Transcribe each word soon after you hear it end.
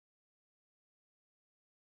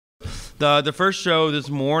The first show this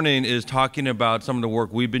morning is talking about some of the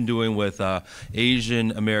work we've been doing with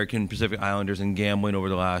Asian American Pacific Islanders and gambling over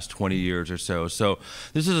the last 20 years or so. So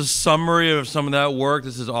this is a summary of some of that work.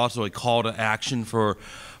 This is also a call to action for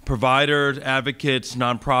providers, advocates,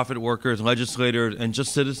 nonprofit workers, legislators, and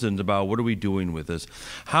just citizens about what are we doing with this.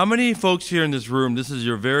 How many folks here in this room, this is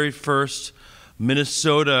your very first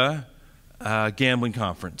Minnesota gambling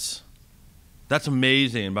conference? That's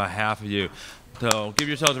amazing, about half of you. So give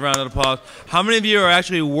yourselves a round of applause. How many of you are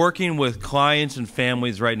actually working with clients and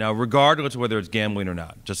families right now, regardless of whether it's gambling or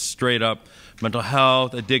not? Just straight up mental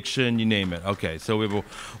health, addiction, you name it. Okay, so we have a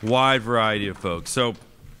wide variety of folks. So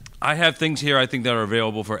I have things here I think that are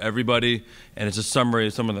available for everybody, and it's a summary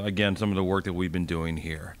of some of the work that we've been doing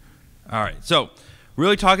here. All right, so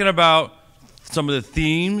really talking about some of the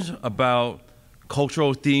themes about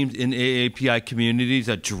cultural themes in AAPI communities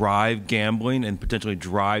that drive gambling and potentially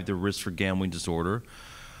drive the risk for gambling disorder.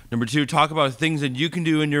 Number two, talk about things that you can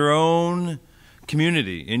do in your own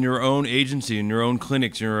community, in your own agency, in your own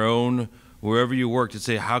clinics, in your own wherever you work to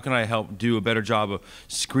say, how can I help do a better job of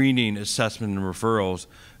screening, assessment, and referrals?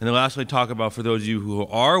 And then lastly, talk about for those of you who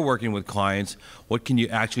are working with clients, what can you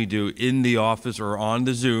actually do in the office or on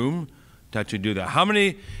the Zoom to actually do that. How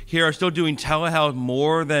many here are still doing telehealth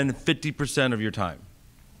more than 50% of your time?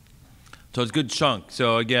 So it's a good chunk.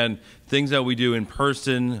 So again, things that we do in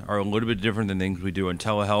person are a little bit different than things we do in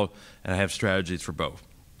telehealth, and I have strategies for both.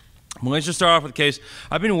 Well, let's just start off with a case.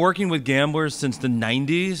 I've been working with gamblers since the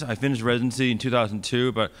 90s. I finished residency in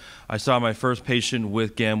 2002, but I saw my first patient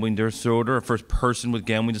with gambling disorder, first person with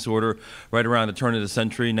gambling disorder, right around the turn of the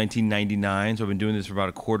century, 1999. So I've been doing this for about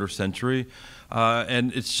a quarter century.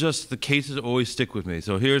 And it's just the cases always stick with me.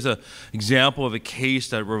 So here's an example of a case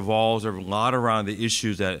that revolves a lot around the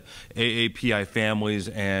issues that AAPI families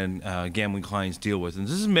and gambling clients deal with. And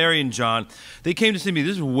this is Mary and John. They came to see me.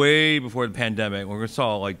 This is way before the pandemic. We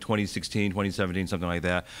saw like 2016, 2017, something like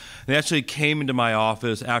that. They actually came into my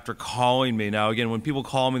office after calling me. Now, again, when people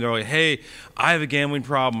call me, they're like, hey, I have a gambling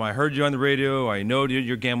problem. I heard you on the radio. I know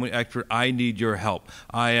you're a gambling expert. I need your help.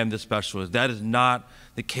 I am the specialist. That is not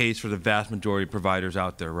the case for the vast majority of providers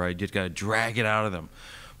out there, right? You just got to drag it out of them.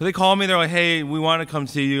 But they call me, they're like, hey, we want to come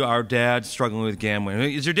see you. Our dad's struggling with gambling.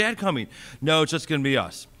 Hey, is your dad coming? No, it's just going to be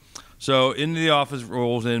us. So into the office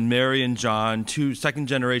rolls in Mary and John, two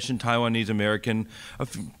second-generation Taiwanese American, a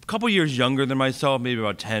couple years younger than myself, maybe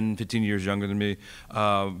about 10, 15 years younger than me,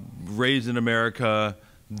 raised in America.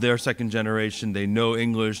 They're second generation. They know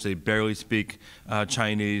English. They barely speak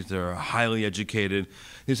Chinese. They're highly educated.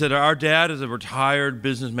 He said, our dad is a retired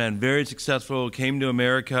businessman, very successful, came to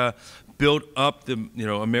America, built up the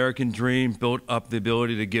American dream, built up the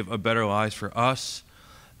ability to give a better life for us,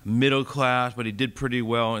 middle class, but he did pretty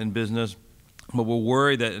well in business. But we're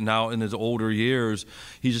worried that now in his older years,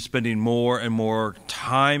 he's just spending more and more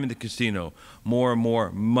time in the casino, more and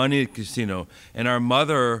more money at the casino. And our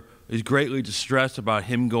mother is greatly distressed about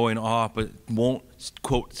him going off, but won't,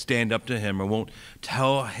 quote, stand up to him or won't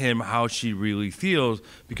tell him how she really feels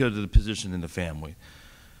because of the position in the family.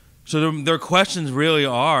 So their questions really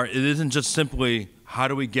are, it isn't just simply, how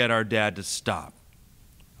do we get our dad to stop?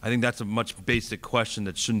 I think that's a much basic question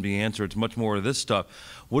that shouldn't be answered. It's much more of this stuff.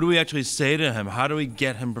 What do we actually say to him? How do we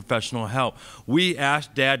get him professional help? We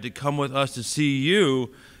asked Dad to come with us to see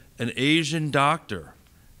you, an Asian doctor.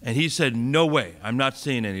 And he said, no way, I'm not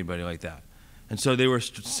seeing anybody like that. And so they were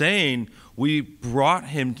saying, we brought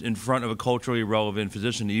him in front of a culturally relevant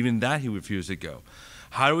physician, even that he refused to go.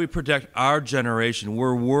 How do we protect our generation?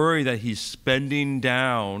 We're worried that he's spending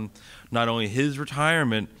down not only his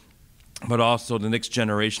retirement, but also the next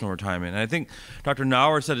generational retirement. And I think Dr.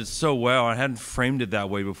 Nauer said it so well, I hadn't framed it that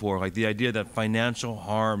way before, like the idea that financial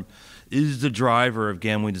harm is the driver of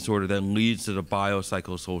gambling disorder that leads to the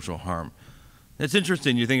biopsychosocial harm. It's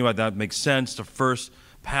interesting, you think about that, it makes sense. The first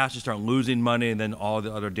pass, you start losing money, and then all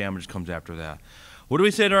the other damage comes after that. What do we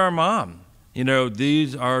say to our mom? You know,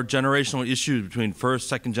 these are generational issues between first,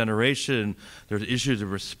 second generation. There's issues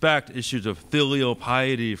of respect, issues of filial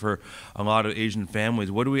piety for a lot of Asian families.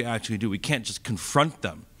 What do we actually do? We can't just confront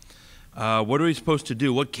them. What are we supposed to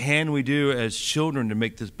do? What can we do as children to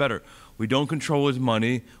make this better? We don't control his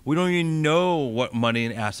money. We don't even know what money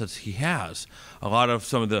and assets he has. A lot of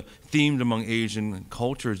some of the themes among Asian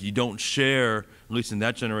cultures, you don't share, at least in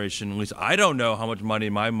that generation, at least I don't know how much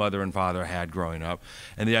money my mother and father had growing up.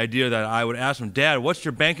 And the idea that I would ask them, Dad, what's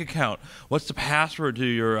your bank account? What's the password to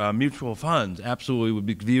your mutual funds? Absolutely would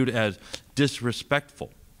be viewed as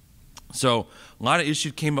disrespectful. So a lot of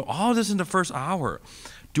issues came up, all of this in the first hour.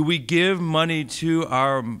 Do we give money to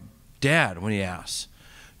our dad when he asks?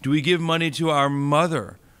 Do we give money to our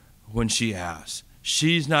mother when she asks?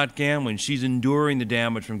 She's not gambling. She's enduring the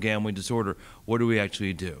damage from gambling disorder. What do we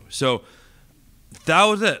actually do? So that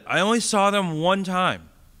was it. I only saw them one time.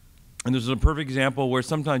 And this is a perfect example where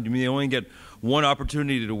sometimes you may only get one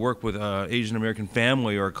opportunity to work with an Asian American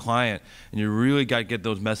family or a client, and you really got to get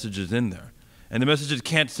those messages in there. And the messages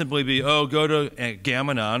can't simply be, oh, go to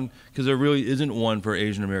Gam-Anon, because there really isn't one for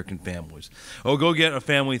Asian American families. Oh, go get a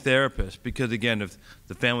family therapist, because again, if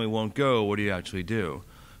the family won't go, what do you actually do?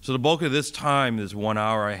 So the bulk of this time, this 1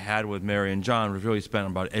 hour I had with Mary and John, was really spent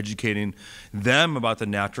about educating them about the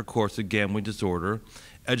natural course of gambling disorder,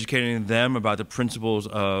 educating them about the principles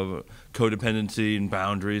of codependency and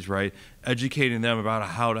boundaries, right? Educating them about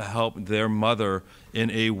how to help their mother in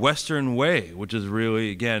a Western way, which is really,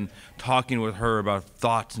 again, talking with her about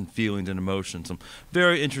thoughts and feelings and emotions. Some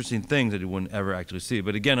very interesting things that you wouldn't ever actually see.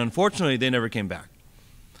 But again, unfortunately, they never came back.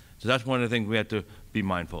 So that's one of the things we have to be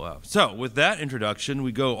mindful of. So with that introduction,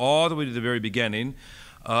 we go all the way to the very beginning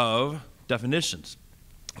of definitions.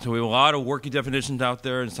 So we have a lot of working definitions out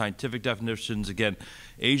there and scientific definitions. Again,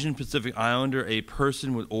 Asian Pacific Islander, a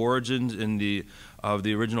person with origins in the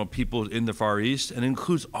original peoples in the Far East, and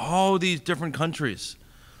includes all these different countries.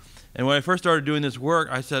 And when I first started doing this work,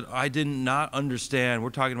 I said I did not understand.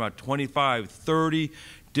 We're talking about 25, 30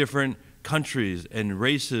 different countries and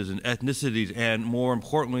races and ethnicities, and more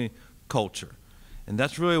importantly, culture. And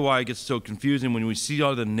that's really why it gets so confusing when we see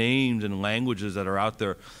all the names and languages that are out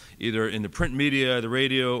there, either in the print media, the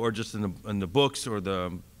radio, or just in the books or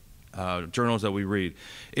the journals that we read.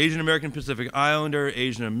 Asian American Pacific Islander,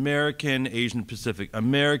 Asian American, Asian Pacific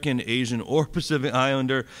American, Asian or Pacific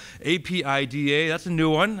Islander, APIDA, that's a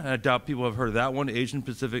new one. I doubt people have heard of that one. Asian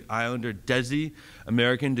Pacific Islander, DESI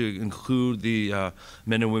American, to include the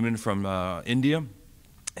men and women from India.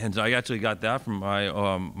 And so I actually got that from my,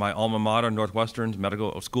 my alma mater, Northwestern's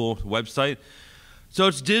medical school website. So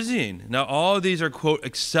it's dizzying. Now, all of these are, quote,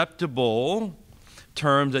 acceptable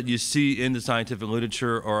terms that you see in the scientific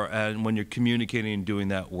literature or when you're communicating and doing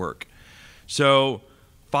that work. So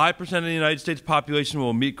 5% of the United States population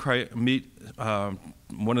will meet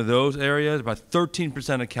one of those areas, about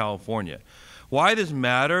 13% of California. Why this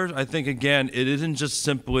matters, I think, again, it isn't just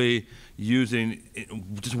simply using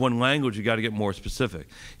just one language. You got to get more specific.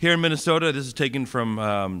 Here in Minnesota, this is taken from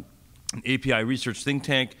an API research think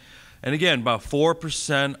tank. And again, about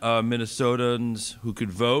 4% of Minnesotans who could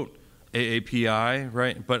vote, AAPI,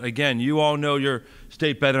 right? But again, you all know your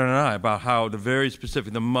state better than I about how the very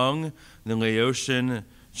specific, the Hmong, the Laotian,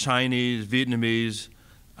 Chinese, Vietnamese,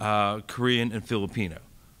 Korean, and Filipino.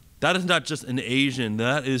 That is not just an Asian,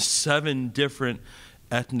 that is 7 different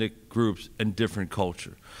ethnic groups and different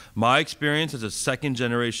culture. My experience as a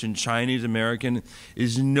second-generation Chinese American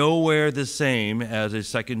is nowhere the same as a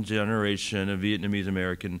second-generation Vietnamese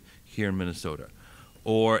American here in Minnesota,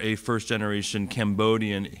 or a first-generation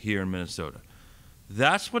Cambodian here in Minnesota.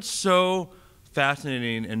 That's what's so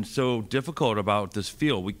fascinating and so difficult about this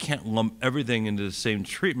field. We can't lump everything into the same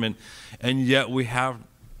treatment, and yet we have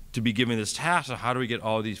to be given this task of how do we get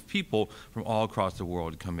all these people from all across the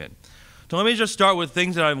world to come in. So let me just start with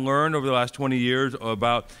things that I've learned over the last 20 years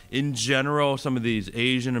about, in general, some of these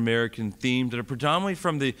Asian American themes that are predominantly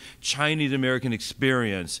from the Chinese American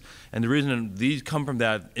experience. And the reason these come from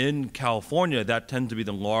that, in California, that tends to be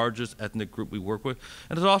the largest ethnic group we work with.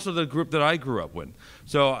 And it's also the group that I grew up with.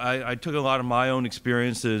 So I took a lot of my own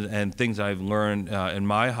experiences and things I've learned in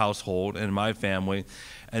my household and my family,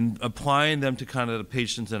 and applying them to kind of the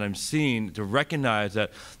patients that I'm seeing to recognize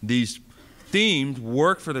that these themes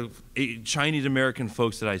work for the Chinese American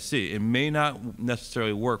folks that I see. It may not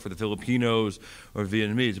necessarily work for the Filipinos or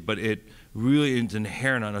Vietnamese, but it really is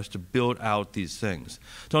inherent on us to build out these things.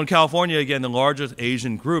 So in California, again, the largest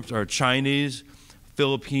Asian groups are Chinese,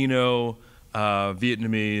 Filipino,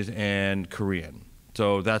 Vietnamese, and Korean.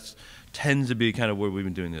 So that tends to be kind of where we've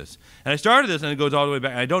been doing this. And I started this, and it goes all the way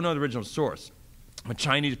back. I don't know the original source. A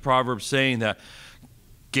Chinese proverb saying that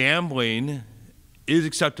gambling is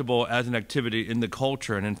acceptable as an activity in the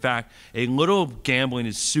culture. And in fact, a little gambling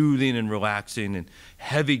is soothing and relaxing, and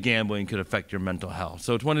heavy gambling could affect your mental health.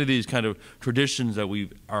 So it's one of these kind of traditions that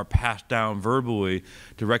we are passed down verbally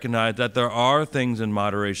to recognize that there are things in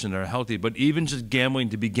moderation that are healthy, but even just gambling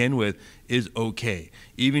to begin with is okay.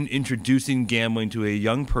 Even introducing gambling to a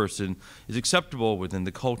young person is acceptable within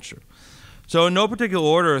the culture. So in no particular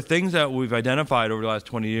order, things that we've identified over the last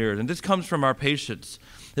 20 years, and this comes from our patients.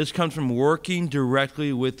 This comes from working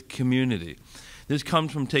directly with community. This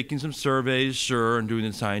comes from taking some surveys, sure, and doing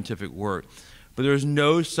the scientific work. But there's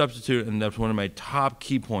no substitute, and that's one of my top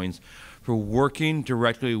key points, for working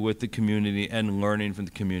directly with the community and learning from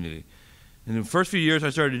the community. In the first few years I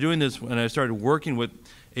started doing this, and I started working with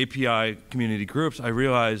API community groups, I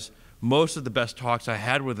realized most of the best talks I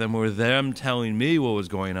had with them were them telling me what was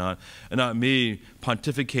going on, and not me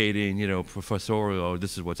pontificating, professorial,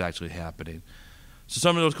 this is what's actually happening. So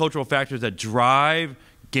some of those cultural factors that drive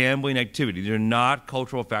gambling activity, they're not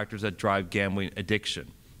cultural factors that drive gambling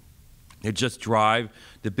addiction. They just drive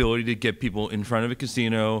the ability to get people in front of a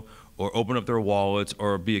casino or open up their wallets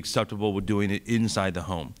or be acceptable with doing it inside the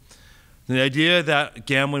home. The idea that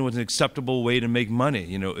gambling was an acceptable way to make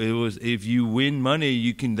money, it was, if you win money,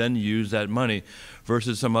 you can then use that money,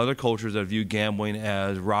 versus some other cultures that view gambling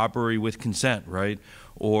as robbery with consent, right?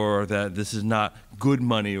 Or that this is not good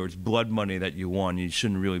money, or it's blood money that you won, you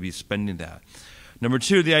shouldn't really be spending that. Number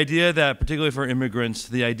two, the idea that, particularly for immigrants,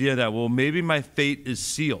 the idea that, well, maybe my fate is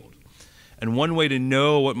sealed. And one way to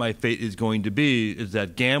know what my fate is going to be is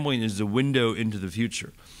that gambling is the window into the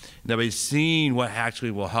future. That by seeing what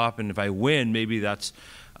actually will happen if I win, maybe that's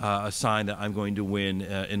a sign that I'm going to win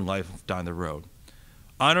in life down the road.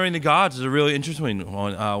 Honoring the gods is a really interesting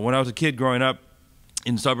one. When I was a kid growing up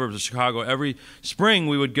in the suburbs of Chicago, every spring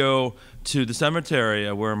we would go to the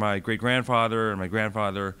cemetery where my great-grandfather and my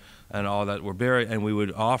grandfather and all that were buried, and we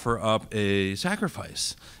would offer up a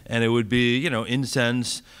sacrifice. And it would be,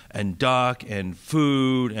 incense and duck and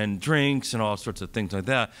food and drinks and all sorts of things like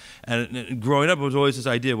that. And growing up, it was always this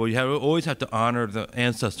idea, well, always have to honor the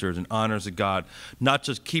ancestors and honor the God, not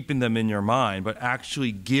just keeping them in your mind, but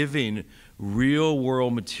actually giving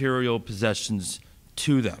real-world material possessions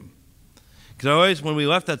to them. Because always, when we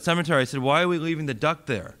left that cemetery, I said, why are we leaving the duck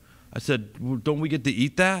there? I said, well, don't we get to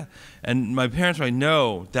eat that? And my parents were like,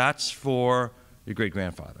 no, that's for your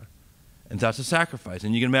great-grandfather. And that's a sacrifice.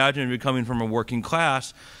 And you can imagine if you're coming from a working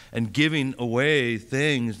class and giving away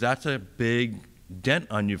things, that's a big dent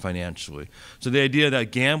on you financially. So the idea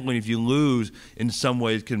that gambling, if you lose, in some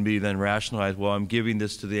ways can be then rationalized, well, I'm giving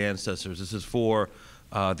this to the ancestors. This is for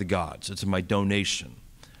the gods. It's my donation.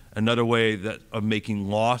 Another way of making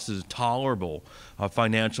losses tolerable,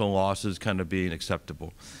 financial losses kind of being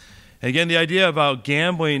acceptable. And again, the idea about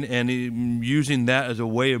gambling and using that as a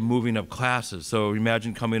way of moving up classes. So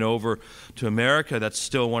imagine coming over to America, that's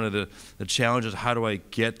still one of the challenges. How do I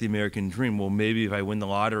get the American dream? Well, maybe if I win the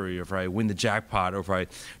lottery, or if I win the jackpot, or if I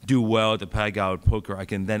do well at the Pag-Out poker, I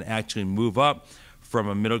can then actually move up from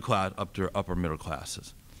a middle class up to upper middle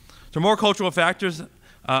classes. So more cultural factors,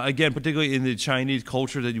 again, particularly in the Chinese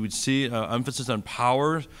culture that you would see, emphasis on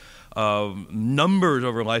power, numbers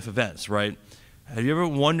over life events, right? Have you ever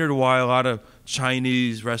wondered why a lot of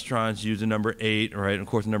Chinese restaurants use the number 8, right? And of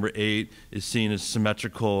course, the number 8 is seen as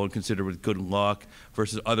symmetrical and considered with good luck,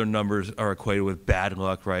 versus other numbers are equated with bad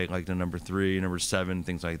luck, right? Like the number 3, number 7,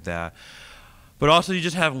 things like that. But also, you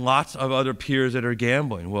just have lots of other peers that are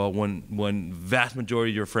gambling. Well, when vast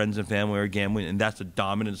majority of your friends and family are gambling, and that's a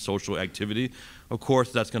dominant social activity, of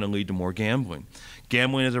course, that's going to lead to more gambling.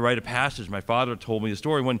 Gambling is a rite of passage. My father told me a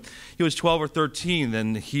story. When he was 12 or 13,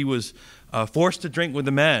 then he was forced to drink with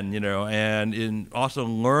the men, and also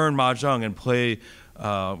learn mahjong and play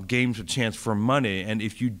games with chance for money. And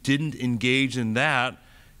if you didn't engage in that,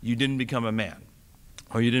 you didn't become a man,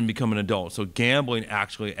 or you didn't become an adult. So gambling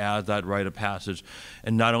actually as that rite of passage.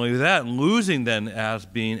 And not only that, losing then as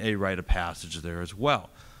being a rite of passage there as well.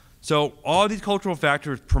 So all these cultural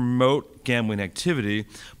factors promote gambling activity,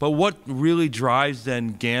 but what really drives then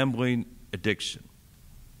gambling addiction?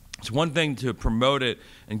 It's one thing to promote it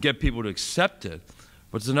and get people to accept it,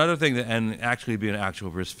 but it's another thing and actually be an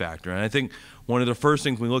actual risk factor. And I think one of the first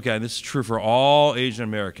things we look at, and this is true for all Asian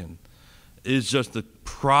American, is just the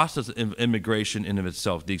process of immigration in of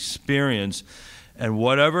itself, the experience, and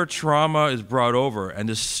whatever trauma is brought over, and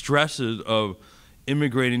the stresses of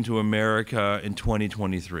immigrating to America in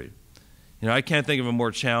 2023. I can't think of a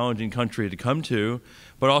more challenging country to come to,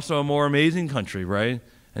 but also a more amazing country, right?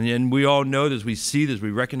 And we all know this, we see this, we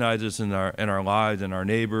recognize this in our lives and our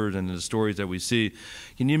neighbors and the stories that we see.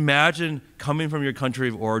 Can you imagine coming from your country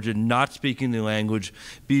of origin, not speaking the language,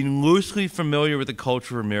 being loosely familiar with the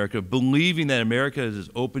culture of America, believing that America is this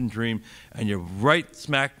open dream, and you're right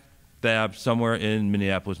smack dab somewhere in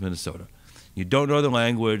Minneapolis, Minnesota. You don't know the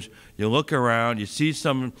language, you look around, you see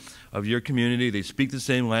some of your community, they speak the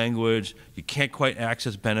same language, you can't quite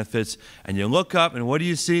access benefits, and you look up and what do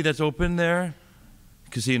you see that's open there?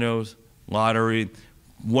 Casinos, lottery,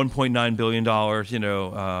 $1.9 billion,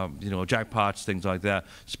 jackpots, things like that,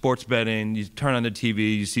 sports betting. You turn on the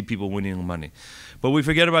TV, you see people winning money. But we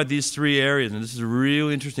forget about these 3 areas, and this is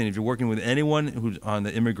really interesting. If you're working with anyone who's on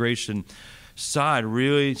the immigration side,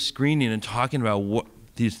 really screening and talking about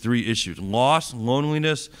these 3 issues: loss,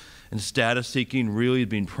 loneliness, and status seeking really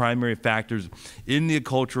being primary factors in the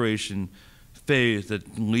acculturation phase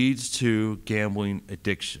that leads to gambling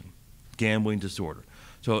addiction, gambling disorder.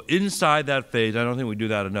 So inside that phase, I don't think we do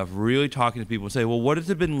that enough, really talking to people and say, well, what has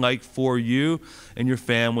it been like for you and your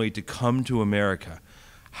family to come to America?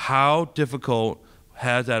 How difficult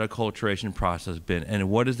has that acculturation process been? And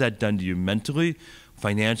what has that done to you mentally,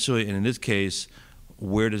 financially, and in this case,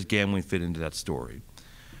 where does gambling fit into that story?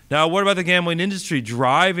 Now, what about the gambling industry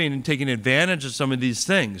driving and taking advantage of some of these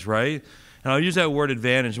things, right? And I'll use that word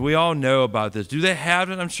advantage. We all know about this. Do they have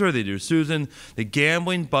it? I'm sure they do. Susan, the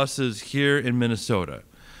gambling buses here in Minnesota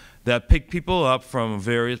that pick people up from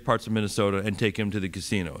various parts of Minnesota and take them to the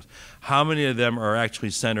casinos. How many of them are actually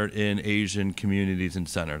centered in Asian communities and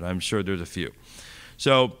centered? I'm sure there's a few.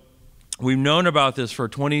 So we've known about this for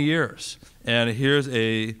 20 years. And here's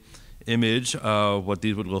a image of what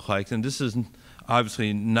these would look like. And this is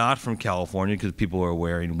obviously not from California because people are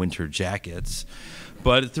wearing winter jackets.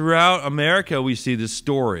 But throughout America, we see this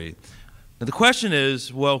story. And the question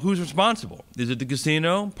is, well, who's responsible? Is it the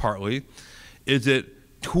casino? Partly. Is it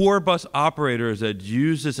tour bus operators that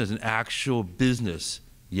use this as an actual business?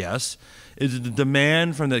 Yes. Is it the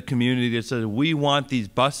demand from the community that says, we want these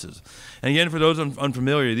buses? And again, for those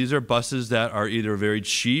unfamiliar, these are buses that are either very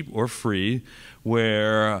cheap or free,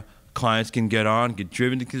 where clients can get on, get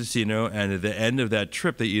driven to the casino, and at the end of that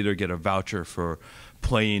trip, they either get a voucher for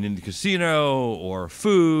playing in the casino or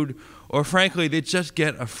food, or frankly, they just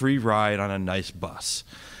get a free ride on a nice bus.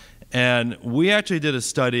 And we actually did a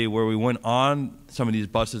study where we went on some of these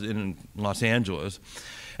buses in Los Angeles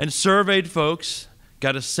and surveyed folks,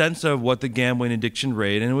 got a sense of what the gambling addiction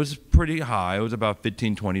rate, and it was pretty high. It was about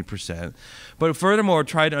 15, 20%. But furthermore,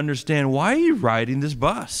 tried to understand, why are you riding this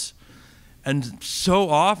bus? And so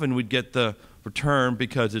often we'd get the return,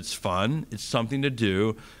 because it's fun, it's something to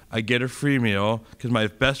do, I get a free meal because my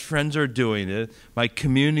best friends are doing it, my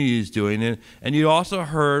community is doing it, and you also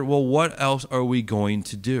heard, well, what else are we going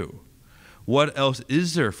to do? What else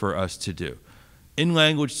is there for us to do?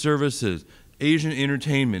 In-language services, Asian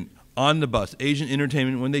entertainment on the bus, Asian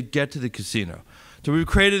entertainment when they get to the casino. So we've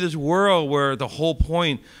created this world where the whole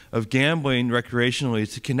point of gambling recreationally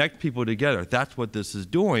is to connect people together. That's what this is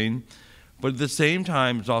doing. But at the same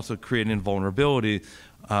time, it's also creating vulnerability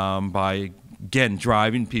by, again,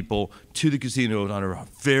 driving people to the casinos on a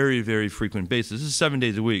very, very frequent basis. This is 7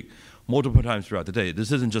 days a week, multiple times throughout the day.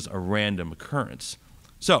 This isn't just a random occurrence.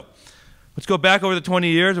 So let's go back over the 20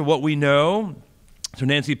 years of what we know. So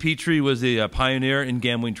Nancy Petrie was the pioneer in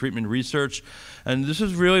gambling treatment research. And this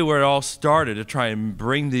is really where it all started, to try and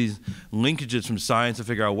bring these linkages from science to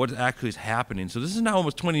figure out what actually is happening. So this is now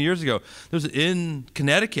almost 20 years ago. This was in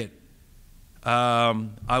Connecticut.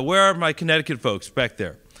 Where are my Connecticut folks back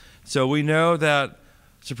there? So we know that,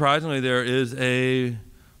 surprisingly, there is a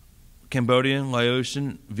Cambodian,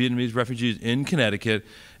 Laotian, Vietnamese refugees in Connecticut,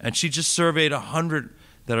 and she just surveyed 100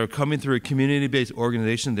 that are coming through a community-based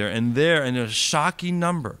organization there, and a shocking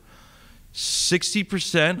number.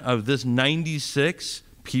 60% of this 96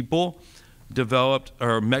 people developed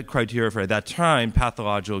or met criteria for, at that time,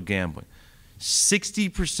 pathological gambling.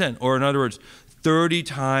 60%, or in other words, 30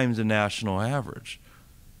 times the national average.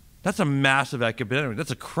 That's a massive epidemic. That's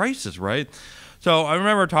a crisis, right? So I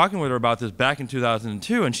remember talking with her about this back in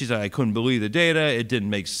 2002, and she said, I couldn't believe the data. It didn't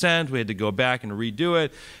make sense. We had to go back and redo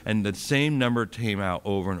it, and the same number came out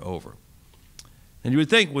over and over. And you would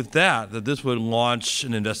think with that this would launch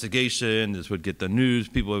an investigation, this would get the news,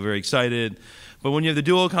 people are very excited. But when you have the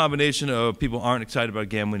dual combination of people aren't excited about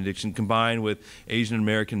gambling addiction combined with Asian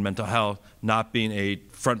American mental health not being a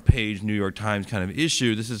front page New York Times kind of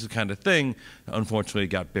issue, this is the kind of thing that unfortunately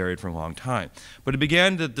got buried for a long time. But it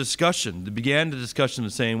began the discussion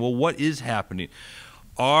of saying, well, what is happening?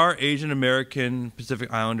 Are Asian American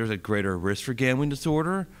Pacific Islanders at greater risk for gambling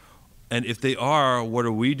disorder? And if they are, what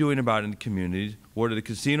are we doing about it in the community? What are the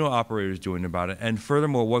casino operators doing about it? And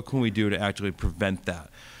furthermore, what can we do to actually prevent that?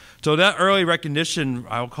 So that early recognition,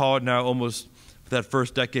 I'll call it now almost that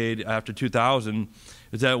first decade after 2000,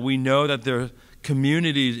 is that we know that there are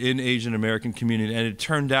communities in Asian American community, and it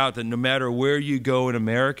turned out that no matter where you go in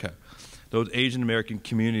America, those Asian American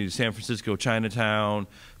communities, San Francisco Chinatown,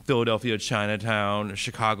 Philadelphia Chinatown,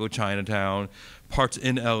 Chicago Chinatown, parts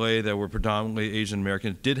in LA that were predominantly Asian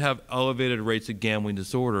Americans, did have elevated rates of gambling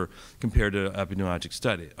disorder compared to an epidemiologic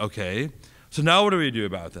study. Okay. So now what do we do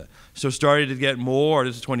about that? So started to get more,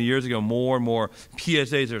 this is 20 years ago, more and more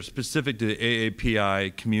PSAs that are specific to the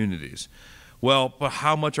AAPI communities. Well, but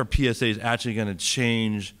how much are PSAs actually going to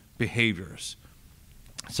change behaviors?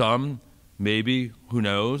 Some, maybe, who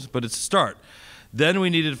knows, but it's a start. Then we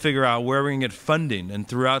needed to figure out where we can get funding, and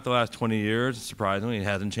throughout the last 20 years, surprisingly, it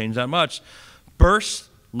hasn't changed that much. Burst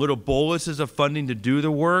little boluses of funding to do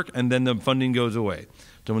the work, and then the funding goes away.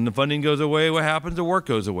 So when the funding goes away, what happens? The work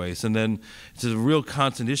goes away. So then it's a real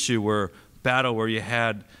constant issue where you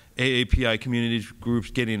had AAPI community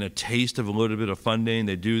groups getting a taste of a little bit of funding.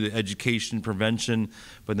 They do the education prevention,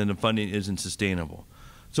 but then the funding isn't sustainable.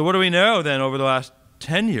 So what do we know then over the last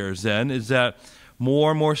 10 years then is that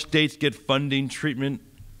more and more states get funding treatment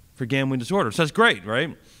for gambling disorders. So that's great,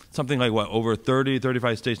 right? Something like what, over 30,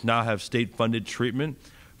 35 states now have state-funded treatment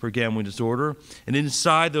for gambling disorder. And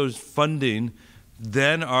inside those funding,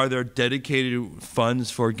 then are there dedicated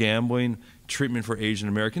funds for gambling treatment for Asian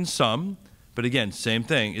Americans? Some, but again, same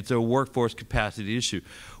thing. It's a workforce capacity issue.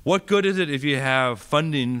 What good is it if you have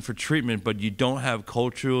funding for treatment, but you don't have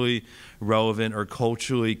culturally relevant or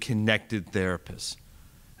culturally connected therapists?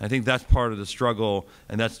 I think that's part of the struggle,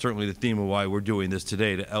 and that's certainly the theme of why we're doing this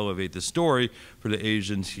today, to elevate the story for the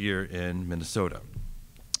Asians here in Minnesota.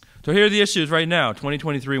 So here are the issues right now,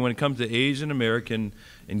 2023, when it comes to Asian American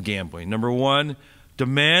and gambling. Number one,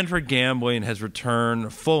 demand for gambling has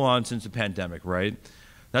returned full on since the pandemic, right?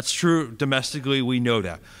 That's true domestically, we know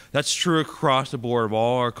that. That's true across the board of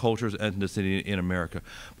all our cultures and ethnicity in America.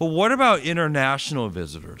 But what about international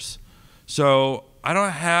visitors? So I don't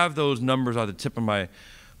have those numbers on the tip of my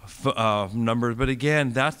numbers, but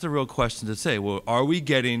again, that's the real question to say. Well, are we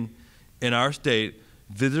getting in our state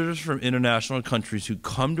visitors from international countries who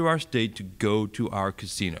come to our state to go to our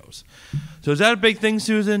casinos? So is that a big thing,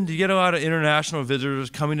 Susan? Do you get a lot of international visitors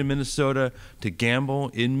coming to Minnesota to gamble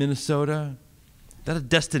in Minnesota? Is that a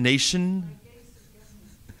destination?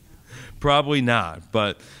 Probably not,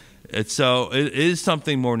 but it is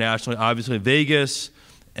something more nationally. Obviously, Vegas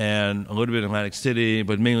and a little bit in Atlantic City,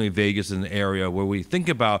 but mainly Vegas is an area where we think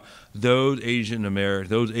about those Asians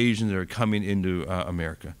that are coming into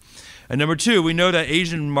America. And number two, we know that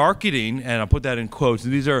Asian marketing, and I'll put that in quotes,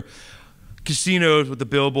 these are casinos with the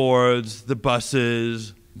billboards, the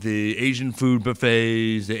buses, the Asian food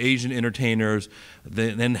buffets, the Asian entertainers,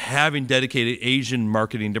 then having dedicated Asian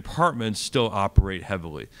marketing departments still operate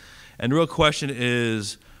heavily. And the real question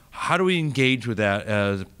is, how do we engage with that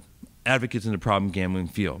as advocates in the problem gambling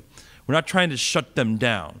field? We're not trying to shut them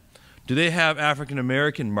down. Do they have African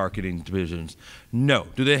American marketing divisions? No.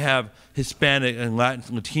 Do they have Hispanic and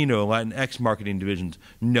Latino, Latinx marketing divisions?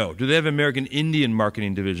 No. Do they have American Indian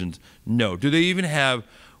marketing divisions? No. Do they even have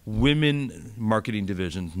women marketing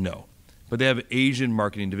divisions? No. But they have Asian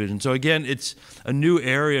marketing divisions. So again, it's a new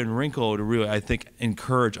area and wrinkle to really, I think,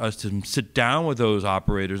 encourage us to sit down with those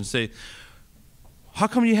operators and say, how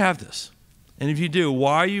come you have this? And if you do,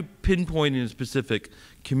 why are you pinpointing a specific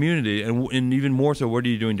community? And even more so, what are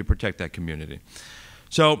you doing to protect that community?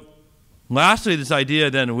 So lastly, this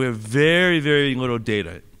idea then, we have very, very little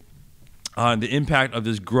data on the impact of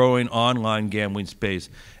this growing online gambling space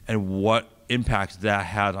and what impacts that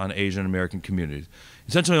has on Asian American communities.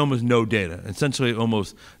 Essentially almost no data. Essentially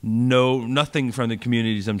almost nothing from the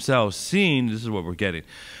communities themselves seeing this is what we're getting.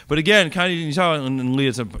 But again, kind of you saw in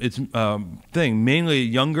Leah's thing, mainly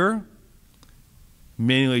younger,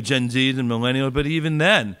 mainly Gen Zs and millennials, but even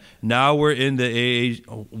then, now we're in the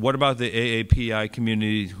what about the AAPI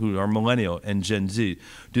community who are millennial and Gen Z?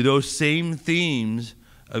 Do those same themes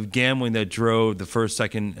of gambling that drove the first,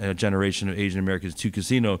 second generation of Asian Americans to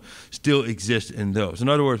casino still exist in those? In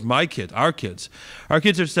other words, our kids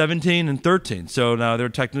are 17 and 13, so now they're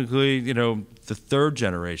technically, the third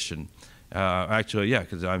generation. Actually, yeah,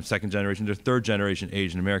 because I'm second generation, they're third generation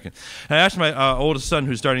Asian American. And I asked my oldest son,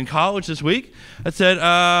 who's starting college this week, I said,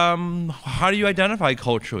 how do you identify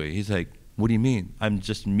culturally? He's like, what do you mean? I'm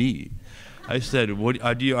just me. I said,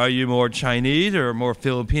 are you more Chinese or more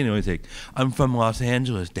Filipino? He's like, I'm from Los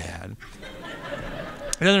Angeles, Dad.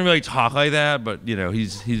 He doesn't really talk like that, but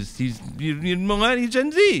he's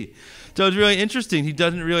Gen Z. So it's really interesting. He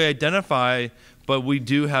doesn't really identify, but we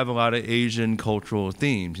do have a lot of Asian cultural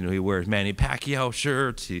themes. He wears Manny Pacquiao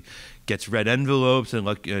shirts. He gets red envelopes and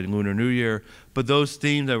Lunar New Year. But those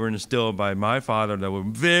themes that were instilled by my father that were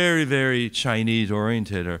very, very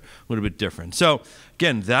Chinese-oriented are a little bit different. So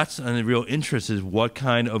again, that's a real interest, is what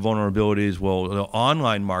kind of vulnerabilities will the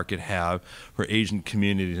online market have for Asian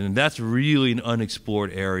communities. And that's really an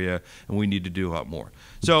unexplored area, and we need to do a lot more.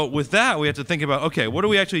 So with that, we have to think about, okay, what are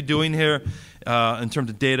we actually doing here in terms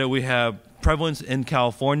of data? We have prevalence in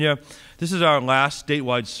California. This is our last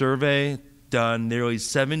statewide survey done nearly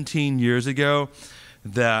 17 years ago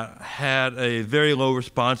that had a very low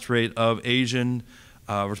response rate of Asian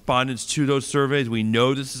respondents to those surveys. We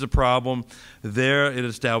know this is a problem. There it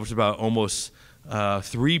established about almost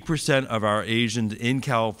 3% of our Asians in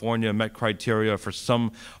California met criteria for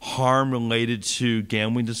some harm related to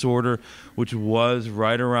gambling disorder, which was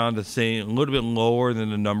right around the same, a little bit lower than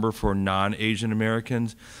the number for non-Asian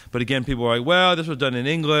Americans. But again, people are like, well, this was done in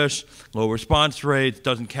English, low response rates,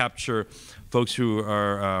 doesn't capture folks who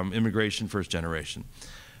are immigration first generation.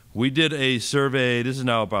 We did a survey, this is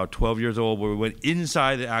now about 12 years old, where we went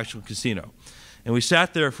inside the actual casino. And we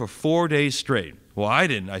sat there for 4 days straight. Well, I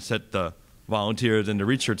didn't. I set the volunteers and the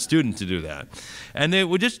research students to do that. And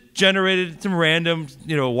we just generated some random,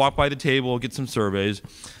 walk by the table, get some surveys.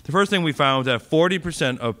 The first thing we found was that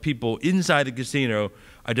 40% of people inside the casino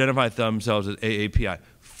identify themselves as AAPI.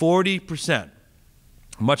 40%,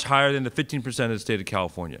 much higher than the 15% of the state of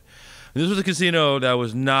California. And this was a casino that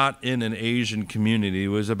was not in an Asian community. It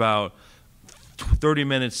was about 30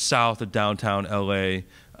 minutes south of downtown LA.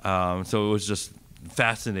 So it was just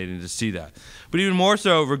fascinating to see that. But even more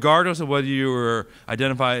so, regardless of whether you were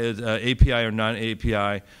identified as API or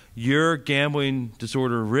non-API, your gambling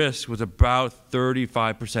disorder risk was about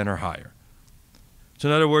 35% or higher. So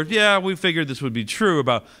in other words, yeah, we figured this would be true,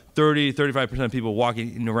 about 35% of people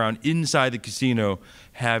walking around inside the casino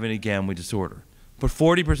having a gambling disorder. But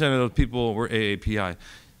 40% of those people were AAPI.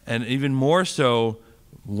 And even more so,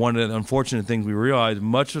 one of the unfortunate things we realized,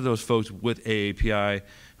 much of those folks with AAPI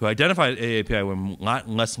who identified AAPI were a lot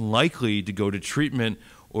less likely to go to treatment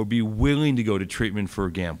or be willing to go to treatment for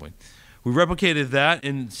gambling. We replicated that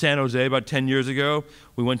in San Jose about 10 years ago.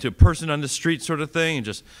 We went to a person on the street sort of thing and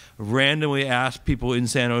just randomly asked people in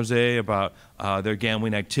San Jose about their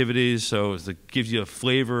gambling activities. So it gives you a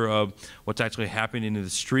flavor of what's actually happening in the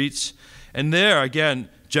streets. And there, again,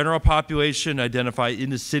 general population identified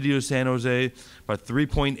in the city of San Jose, about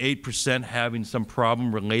 3.8% having some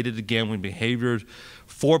problem related to gambling behaviors,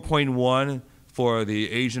 4.1% for the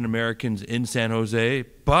Asian Americans in San Jose.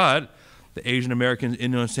 But the Asian Americans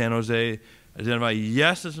in San Jose identify,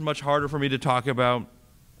 yes, this is much harder for me to talk about.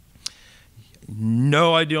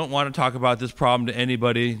 No, I don't want to talk about this problem to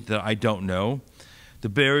anybody that I don't know. The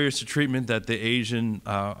barriers to treatment that the Asian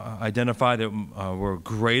identified that, were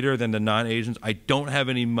greater than the non-Asians. I don't have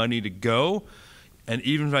any money to go, and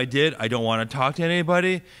even if I did, I don't want to talk to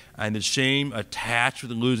anybody, and the shame attached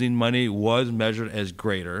with losing money was measured as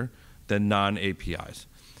greater than non-APIs.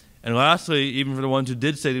 And lastly, even for the ones who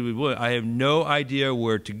did say that we would, I have no idea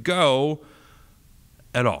where to go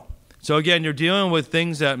at all. So again, you're dealing with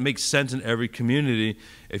things that make sense in every community.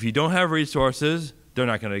 If you don't have resources, they're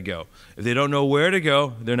not going to go. If they don't know where to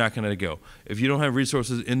go, they're not going to go. If you don't have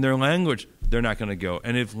resources in their language, they're not going to go.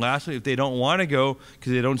 And lastly, if they don't want to go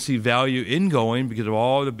because they don't see value in going because of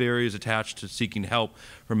all the barriers attached to seeking help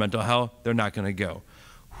for mental health, they're not going to go.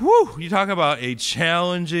 Whew, you talk about a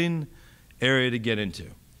challenging area to get into.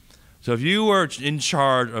 So if you were in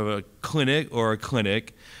charge of a clinic or a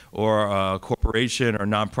corporation or a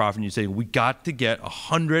nonprofit and you say, we got to get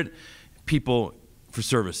 100 people for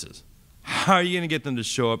services, how are you going to get them to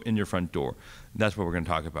show up in your front door? That's what we're going to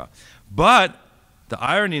talk about. But the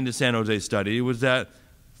irony in the San Jose study was that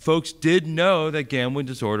folks did know that gambling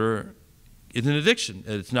disorder is an addiction.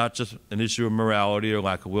 It's not just an issue of morality or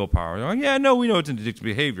lack of willpower. They're like, yeah, no, we know it's an addictive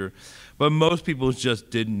behavior, but most people just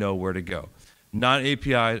didn't know where to go.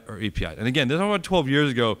 Non-API or API. And again, this was about 12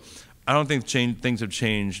 years ago. I don't think things have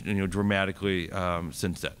changed dramatically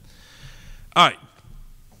since then. All right.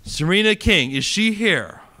 Serena King, is she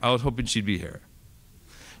here? I was hoping she'd be here.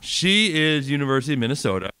 She is University of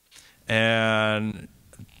Minnesota, and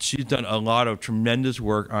she's done a lot of tremendous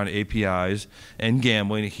work on APIs and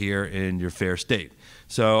gambling here in your fair state.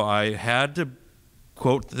 So I had to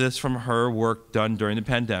quote this from her work done during the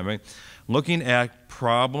pandemic, looking at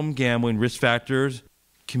problem gambling risk factors,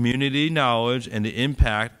 community knowledge, and the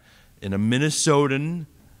impact in a Minnesotan,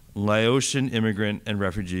 Laotian immigrant and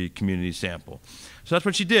refugee community sample. So that's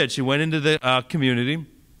what she did. She went into the community.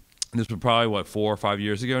 This was probably, what, 4 or 5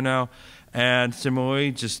 years ago now, and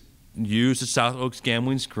similarly just used the South Oaks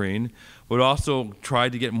gambling screen, but also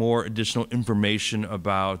tried to get more additional information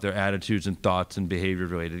about their attitudes and thoughts and behavior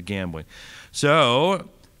related to gambling. So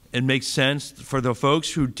it makes sense for the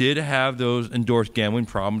folks who did have those endorsed gambling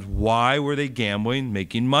problems. Why were they gambling?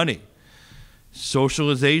 Making money.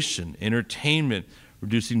 Socialization, entertainment,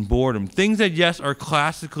 reducing boredom. Things that, yes, are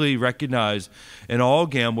classically recognized in all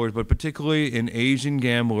gamblers, but particularly in Asian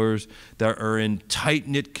gamblers that are in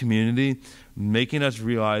tight-knit community, making us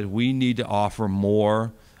realize we need to offer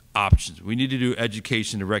more options. We need to do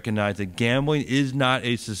education to recognize that gambling is not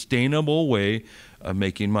a sustainable way of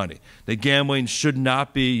making money. That gambling should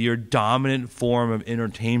not be your dominant form of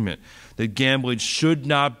entertainment. That gambling should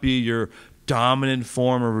not be your dominant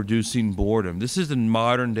form of reducing boredom. This is the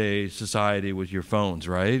modern day society with your phones,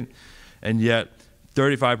 right? And yet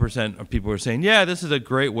 35% of people are saying, yeah, this is a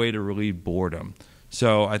great way to relieve boredom.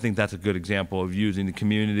 So I think that's a good example of using the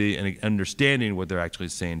community and understanding what they're actually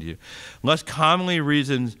saying to you. Less commonly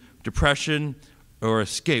reasons depression or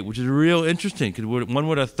escape, which is real interesting because one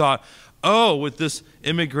would have thought, oh, with this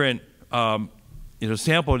immigrant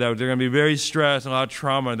sample that they're going to be very stressed, and a lot of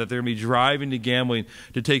trauma, that they're going to be driving to gambling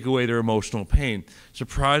to take away their emotional pain.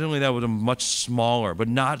 Surprisingly, that was a much smaller, but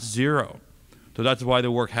not zero. So that's why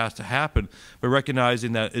the work has to happen, but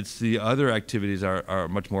recognizing that it's the other activities are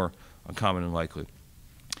much more common and likely.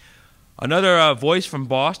 Another voice from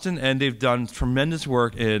Boston, and they've done tremendous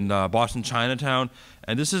work in Boston Chinatown,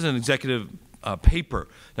 and this is an executive paper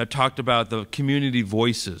that talked about the community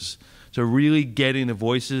voices. So really getting the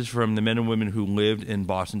voices from the men and women who lived in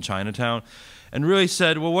Boston Chinatown, and really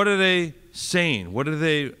said, well, what are they saying? What are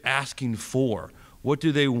they asking for? What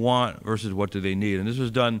do they want versus what do they need? And this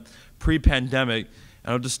was done pre-pandemic,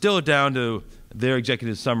 and I'll distill it down to their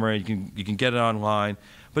executive summary. You can get it online.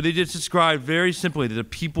 But they just described very simply that the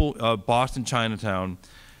people of Boston Chinatown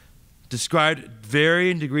described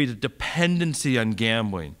varying degrees of dependency on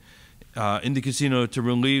gambling in the casino to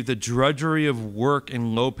relieve the drudgery of work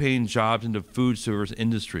and low-paying jobs in the food service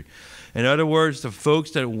industry. In other words, the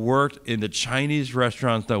folks that worked in the Chinese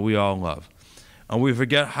restaurants that we all love. And we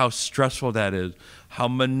forget how stressful that is, how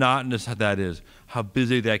monotonous that is, how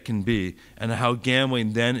busy that can be, and how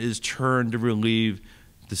gambling then is turned to relieve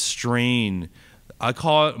the strain. I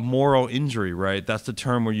call it moral injury, right? That's the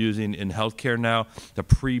term we're using in healthcare now, the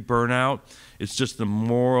pre-burnout. It's just the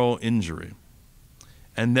moral injury.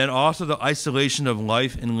 And then also the isolation of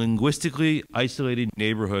life in linguistically isolated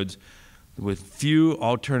neighborhoods with few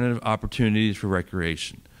alternative opportunities for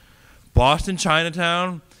recreation. Boston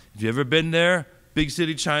Chinatown, if you've ever been there, big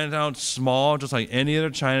city Chinatown, small, just like any other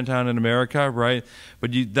Chinatown in America, right?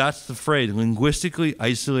 But that's the phrase, linguistically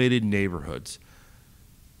isolated neighborhoods.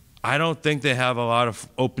 I don't think they have a lot of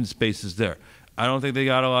open spaces there. I don't think they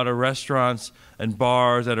got a lot of restaurants and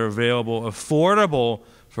bars that are available, affordable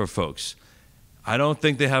for folks. I don't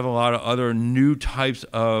think they have a lot of other new types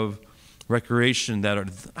of recreation that are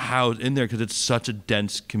housed in there because it's such a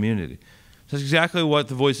dense community. That's exactly what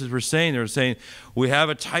the voices were saying. They were saying, we have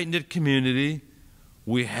a tight-knit community,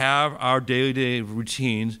 we have our day-to-day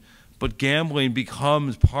routines, but gambling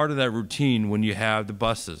becomes part of that routine when you have the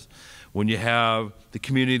buses, when you have the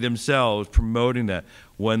community themselves promoting that,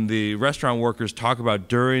 when the restaurant workers talk about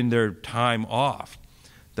during their time off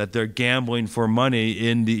that they're gambling for money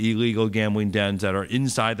in the illegal gambling dens that are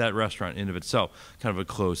inside that restaurant in of itself, kind of a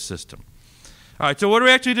closed system. All right, so what do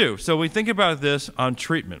we actually do? So we think about this on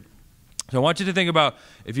treatment. So I want you to think about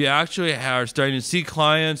if you actually are starting to see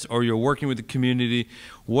clients or you're working with the community,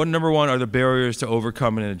 what, number one, are the barriers to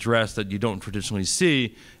overcome and address that you don't traditionally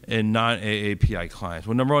see in non-AAPI clients?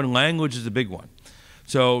 Well, number one, language is a big one.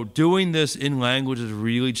 So doing this in language is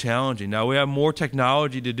really challenging. Now, we have more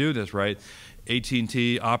technology to do this, right?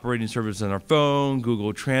 AT&T operating service on our phone,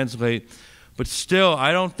 Google Translate. But still,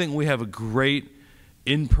 I don't think we have a great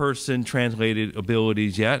in-person translated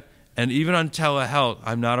abilities yet. And even on telehealth,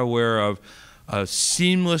 I'm not aware of a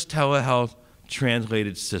seamless telehealth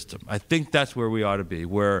translated system. I think that's where we ought to be,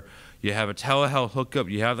 where you have a telehealth hookup,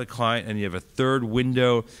 you have the client, and you have a third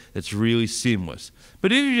window that's really seamless.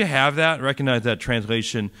 But if you have that, recognize that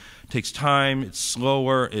translation takes time, it's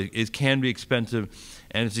slower, it can be expensive,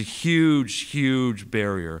 and it's a huge, huge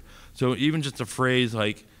barrier. So even just a phrase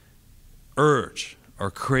like urge or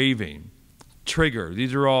craving, trigger,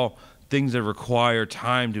 these are all things that require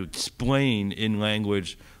time to explain in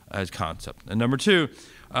language as concept. And number two,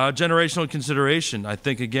 generational consideration. I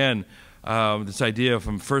think, again, this idea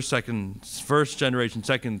from first generation,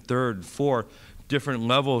 second, third, fourth, different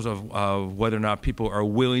levels of whether or not people are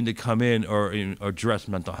willing to come in or address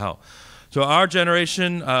mental health. So our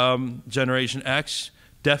generation, Generation X,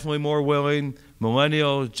 definitely more willing.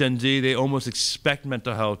 Millennials, Gen Z, they almost expect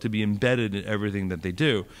mental health to be embedded in everything that they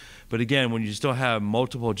do. But again, when you still have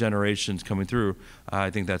multiple generations coming through, I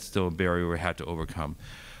think that's still a barrier we have to overcome.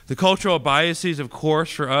 The cultural biases, of course,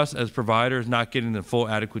 for us as providers, not getting the full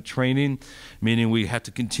adequate training, meaning we have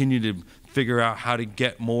to continue to figure out how to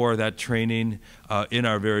get more of that training in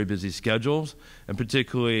our very busy schedules, and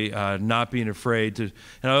particularly not being afraid to,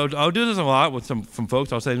 and I'll do this a lot with some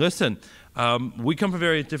folks. I'll say, listen, we come from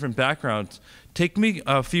very different backgrounds. Take me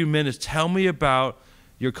a few minutes, tell me about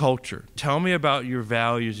your culture. Tell me about your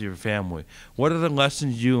values, your family. What are the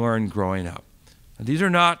lessons you learned growing up? And these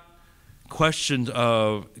are not questions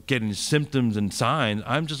of getting symptoms and signs.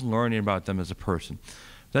 I'm just learning about them as a person.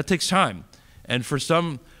 That takes time. And for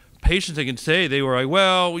some patients, I can say, they were like,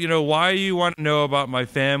 well, you know, why you want to know about my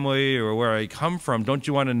family or where I come from? Don't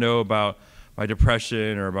you want to know about my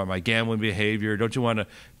depression or about my gambling behavior? Don't you want to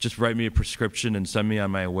just write me a prescription and send me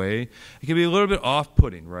on my way? It can be a little bit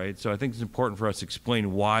off-putting, right? So I think it's important for us to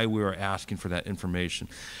explain why we are asking for that information.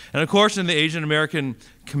 And of course, in the Asian American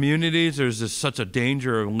communities, there's such a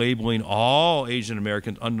danger of labeling all Asian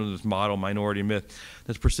Americans under this model minority myth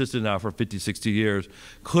that's persisted now for 50, 60 years.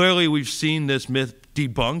 Clearly, we've seen this myth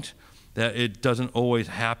debunked, that it doesn't always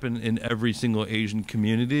happen in every single Asian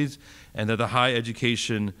communities, and that the high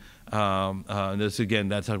education, this again,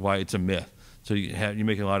 that's why it's a myth. So you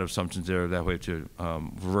make a lot of assumptions there that we have to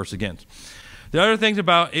reverse against. The other things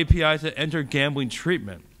about APIs that enter gambling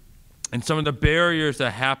treatment and some of the barriers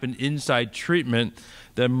that happen inside treatment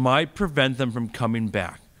that might prevent them from coming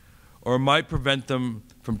back or might prevent them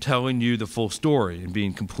from telling you the full story and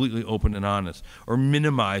being completely open and honest or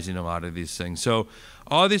minimizing a lot of these things. So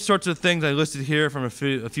all these sorts of things I listed here from a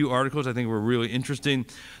few articles I think were really interesting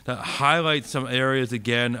that highlight some areas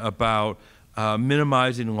again about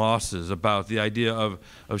minimizing losses, about the idea of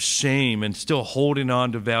shame and still holding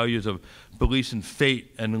on to values of beliefs in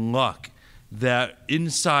fate and luck, that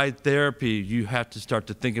inside therapy you have to start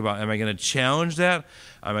to think about, am I going to challenge that?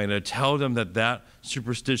 Am I going to tell them that that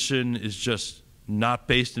superstition is just not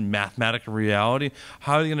based in mathematical reality?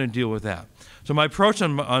 How are they going to deal with that? So my approach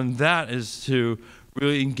on that is to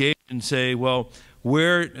really engage and say, well,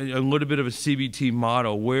 where a little bit of a CBT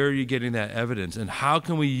model, where are you getting that evidence? And how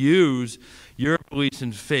can we use your beliefs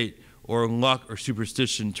in fate or luck or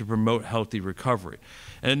superstition to promote healthy recovery?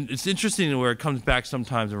 And it's interesting where it comes back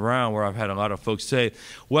sometimes around where I've had a lot of folks say,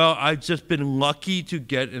 well, I've just been lucky to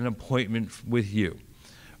get an appointment with you.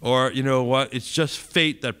 Or, you know what, it's just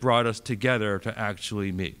fate that brought us together to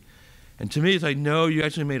actually meet. And to me, it's like, no, you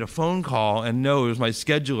actually made a phone call, and no, it was my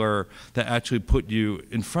scheduler that actually put you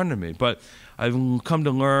in front of me. But I've come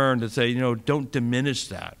to learn to say, you know, don't diminish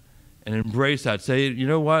that and embrace that. Say, you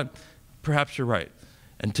know what, perhaps you're right.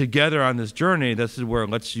 And together on this journey, this is where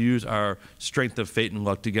let's use our strength of fate and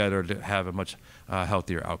luck together to have a much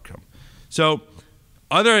healthier outcome. So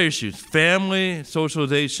other issues, family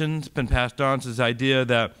socialization's been passed on to this idea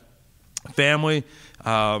that family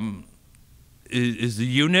is the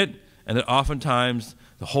unit, and that oftentimes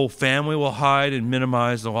the whole family will hide and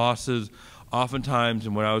minimize the losses. Oftentimes,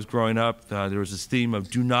 and when I was growing up, there was this theme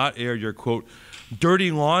of do not air your, quote,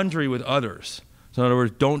 dirty laundry with others. So in other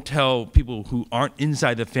words, don't tell people who aren't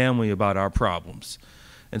inside the family about our problems.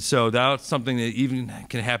 And so that's something that even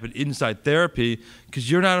can happen inside therapy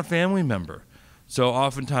because you're not a family member. So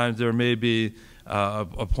oftentimes there may be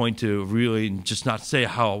a point to really just not say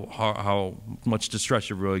how much distress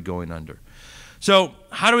you're really going under. So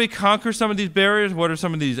how do we conquer some of these barriers? What are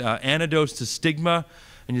some of these antidotes to stigma?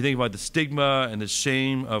 And you think about the stigma and the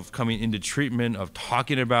shame of coming into treatment, of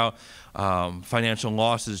talking about financial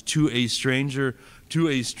losses to a stranger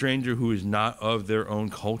who is not of their own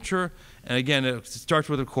culture. And again, it starts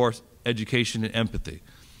with, of course, education and empathy.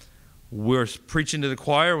 We're preaching to the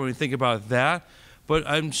choir when we think about that, but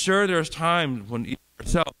I'm sure there's times when even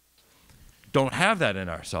ourselves don't have that in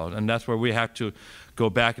ourselves, and that's where we have to go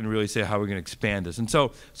back and really say how we're going to expand this. And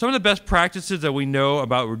so some of the best practices that we know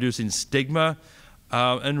about reducing stigma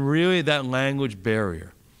and really that language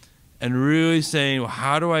barrier, and really saying, well,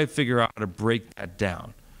 how do I figure out how to break that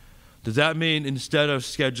down? Does that mean instead of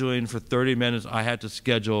scheduling for 30 minutes, I had to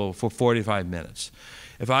schedule for 45 minutes?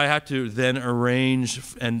 If I had to then arrange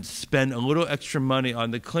and spend a little extra money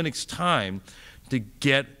on the clinic's time to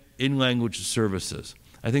get in-language services?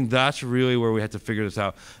 I think that's really where we have to figure this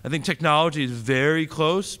out. I think technology is very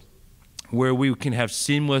close, where we can have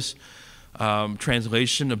seamless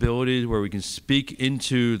translation abilities, where we can speak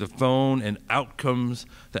into the phone and outcomes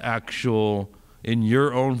the actual, in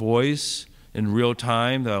your own voice, in real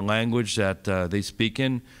time, the language that they speak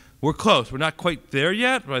in. We're close. We're not quite there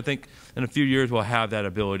yet, but I think in a few years we'll have that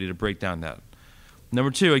ability to break down that.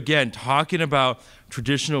 Number two, again, talking about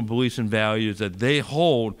traditional beliefs and values that they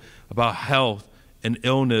hold about health and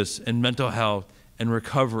illness and mental health and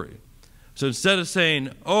recovery. So instead of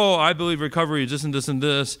saying, oh, I believe recovery is this and this and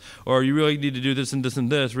this, or you really need to do this and this and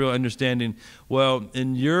this, real understanding, well,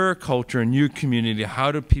 in your culture, in your community,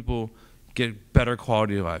 how do people get better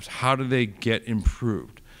quality lives? How do they get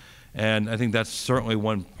improved? And I think that's certainly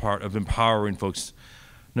one part of empowering folks.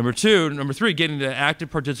 Number three, getting to active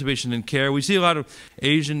participation in care. We see a lot of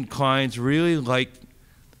Asian clients really like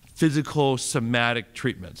physical somatic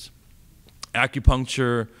treatments.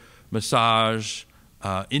 Acupuncture, massage,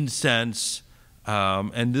 incense,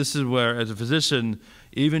 and this is where, as a physician,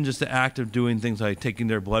 even just the act of doing things like taking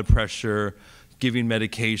their blood pressure, giving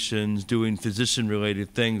medications, doing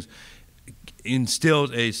physician-related things,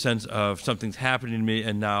 instilled a sense of something's happening to me,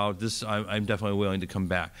 and now I'm definitely willing to come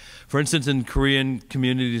back. For instance, in Korean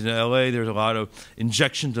communities in LA, there's a lot of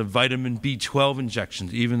injections of vitamin B12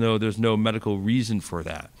 injections, even though there's no medical reason for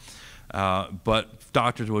that. But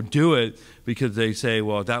doctors will do it because they say,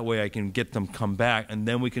 well, that way I can get them come back, and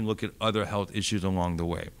then we can look at other health issues along the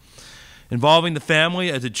way. Involving the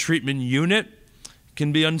family as a treatment unit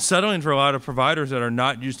can be unsettling for a lot of providers that are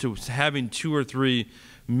not used to having 2 or 3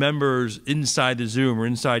 members inside the Zoom or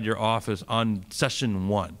inside your office on session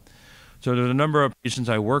 1. So there's a number of patients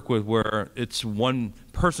I work with where it's one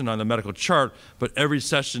person on the medical chart, but every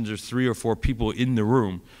session there's 3 or 4 people in the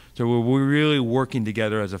room. So we're really working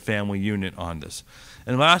together as a family unit on this.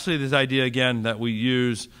 And lastly, this idea again that we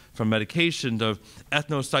use from medications of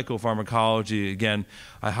ethnopsychopharmacology. Again,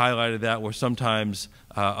 I highlighted that where sometimes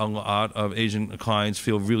a lot of Asian clients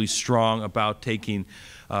feel really strong about taking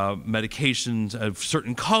medications of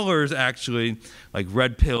certain colors, actually, like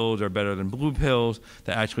red pills are better than blue pills,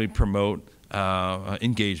 that actually promote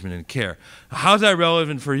engagement and care. How's that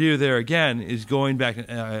relevant for you? There again is going back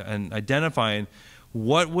and identifying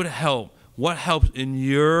what would help, what helps in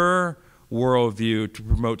your worldview to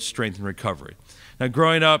promote strength and recovery. Now,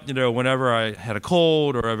 growing up, whenever I had a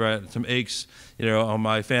cold or ever I had some aches,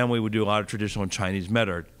 my family would do a lot of traditional Chinese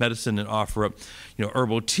medicine and offer up,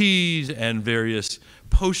 herbal teas and various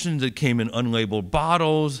potions that came in unlabeled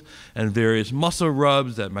bottles and various muscle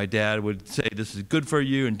rubs that my dad would say, this is good for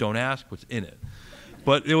you and don't ask what's in it.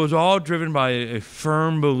 But it was all driven by a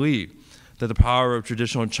firm belief that the power of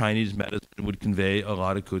traditional Chinese medicine would convey a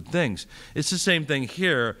lot of good things. It's the same thing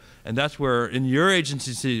here, and that's where in your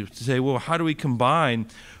agency to say, well, how do we combine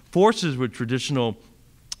forces with traditional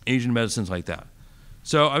Asian medicines like that?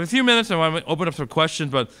 So I have a few minutes, I want to open up some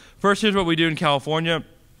questions, but first here's what we do in California.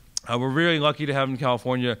 We're really lucky to have in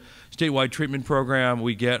California a statewide treatment program.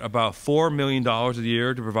 We get about $4 million a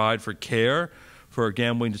year to provide for care for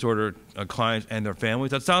gambling disorder clients and their families.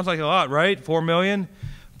 That sounds like a lot, right? $4 million?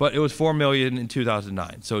 But it was $4 million in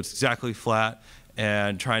 2009, so it's exactly flat,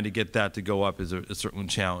 and trying to get that to go up is a certain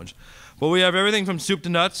challenge. But we have everything from soup to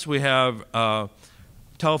nuts. We have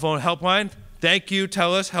telephone helpline. Thank you,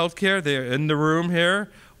 TELUS Healthcare. They're in the room here.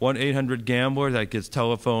 1-800-GAMBLER that gets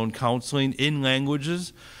telephone counseling in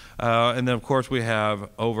languages. And then, of course, we have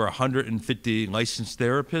over 150 licensed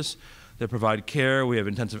therapists that provide care. We have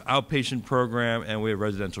intensive outpatient program, and we have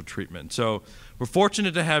residential treatment. So we're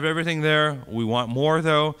fortunate to have everything there. We want more,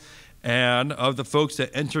 though. And of the folks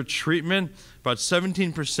that enter treatment, about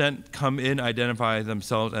 17% come in, identify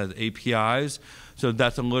themselves as APIs. So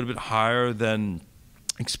that's a little bit higher than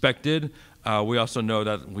expected. We also know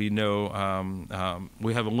that we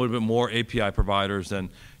have a little bit more API providers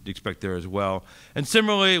than you'd expect there as well. And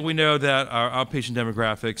similarly, we know that our outpatient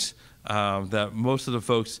demographics, that most of the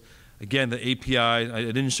folks, again, the API, I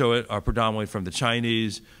didn't show it, are predominantly from the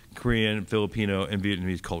Chinese, Korean, Filipino, and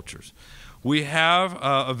Vietnamese cultures. We have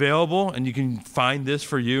available, and you can find this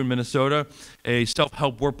for you in Minnesota, a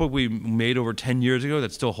self-help workbook we made over 10 years ago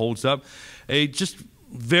that still holds up. A just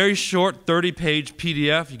very short 30-page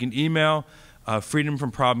PDF you can email, Freedom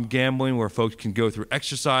from Problem Gambling, where folks can go through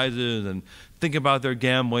exercises and think about their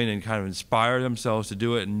gambling and kind of inspire themselves to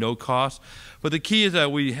do it at no cost. But the key is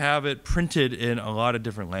that we have it printed in a lot of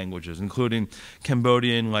different languages, including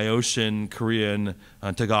Cambodian, Laotian, Korean,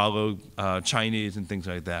 Tagalog, Chinese, and things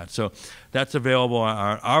like that. So that's available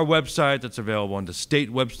on our website. That's available on the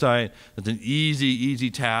state website. It's an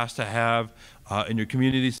easy task to have in your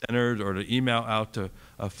community centers or to email out to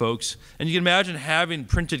folks. And you can imagine having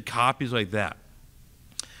printed copies like that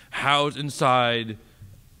housed inside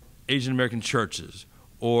Asian American churches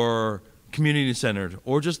or community centers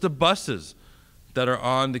or just the buses that are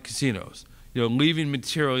on the casinos, leaving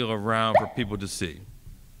material around for people to see.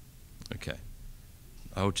 Okay.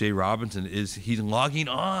 Oh, Jay Robinson he's logging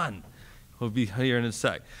on. He'll be here in a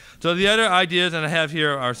sec. So the other ideas that I have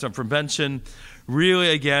here are some prevention. Really,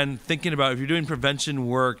 again, thinking about if you're doing prevention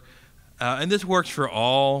work, and this works for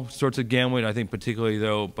all sorts of gambling, I think particularly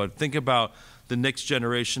though, but think about the next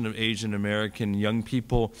generation of Asian American young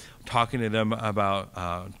people, talking to them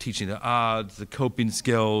about teaching the odds, the coping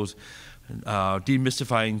skills,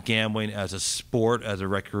 demystifying gambling as a sport, as a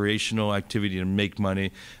recreational activity to make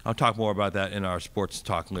money. I'll talk more about that in our sports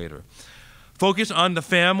talk later. Focus on the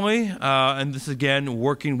family, and this again,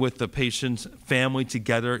 working with the patient's family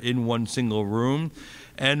together in one single room,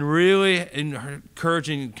 and really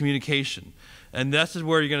encouraging communication. And this is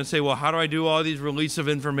where you're going to say, well, how do I do all these release of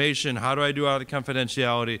information? How do I do all the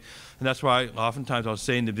confidentiality? And that's why oftentimes I'll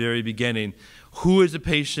say in the very beginning, who is the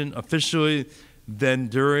patient officially? then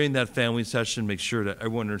during that family session, make sure that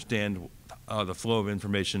everyone understands the flow of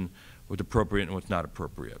information, what's appropriate and what's not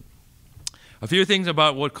appropriate. A few things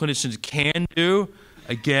about what clinicians can do.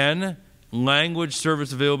 Again, language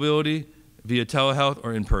service availability via telehealth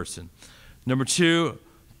or in person. Number two,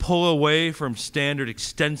 pull away from standard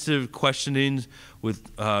extensive questionings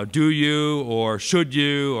with do you or should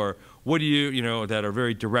you or what do you, that are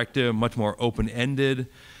very directive, much more open-ended.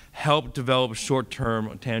 Help develop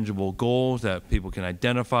short-term tangible goals that people can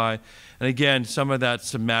identify. And again, some of that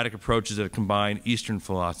somatic approaches that combine Eastern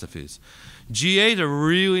philosophies. GA is a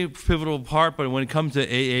really pivotal part, but when it comes to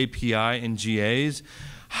AAPI and GAs,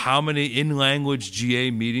 how many in-language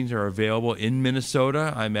GA meetings are available in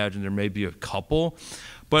Minnesota? I imagine there may be a couple.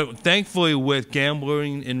 But thankfully, with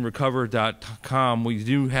gamblingandrecover.com, we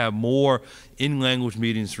do have more in-language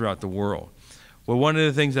meetings throughout the world. Well, one of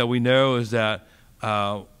the things that we know is that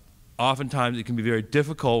oftentimes it can be very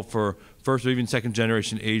difficult for first or even second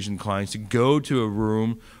generation Asian clients to go to a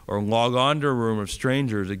room or log on to a room of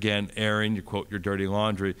strangers, again, airing, you quote, your dirty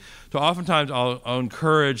laundry. So oftentimes I'll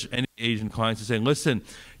encourage any Asian clients to say, listen,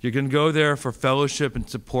 you're going to go there for fellowship and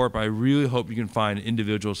support, but I really hope you can find an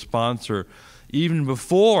individual sponsor even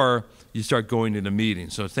before you start going to the meeting.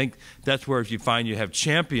 So I think that's where if you find you have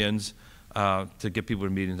champions to get people to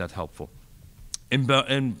meetings, that's helpful.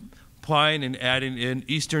 And applying and adding in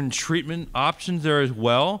Eastern treatment options there as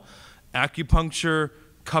well. Acupuncture,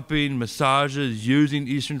 cupping, massages, using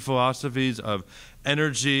Eastern philosophies of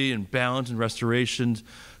energy and balance and restorations.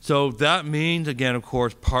 So that means, again, of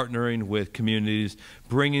course, partnering with communities,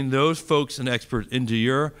 bringing those folks and experts into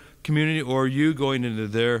your community or you going into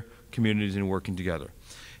their communities and working together.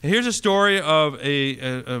 And here's a story of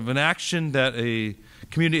an action that a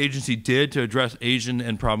community agency did to address Asian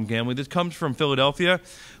and problem gambling. This comes from Philadelphia,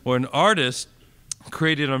 where an artist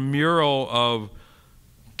created a mural of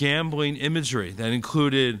gambling imagery that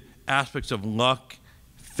included aspects of luck,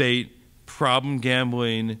 fate, problem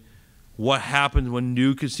gambling, what happens when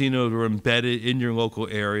new casinos are embedded in your local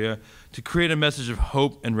area to create a message of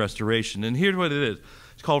hope and restoration. And here's what it is.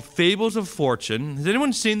 It's called Fables of Fortune. Has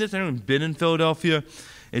anyone seen this? Anyone been in Philadelphia?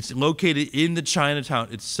 It's located in the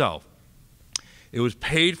Chinatown itself. It was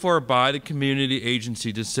paid for by the community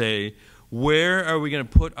agency to say, where are we going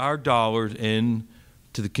to put our dollars in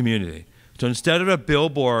to the community? So instead of a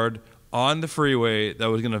billboard on the freeway that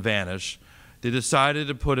was going to vanish, they decided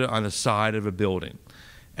to put it on the side of a building.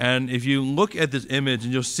 And if you look at this image,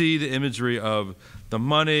 and you'll see the imagery of the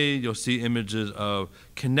money, you'll see images of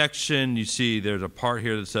connection, you see there's a part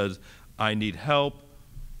here that says, I need help.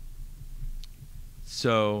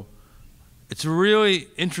 So it's a really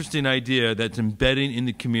interesting idea that's embedding in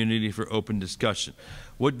the community for open discussion.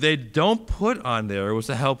 What they don't put on there was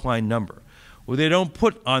a helpline number. What they don't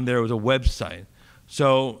put on there was a website.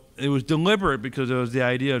 So it was deliberate because it was the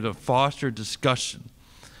idea to foster discussion,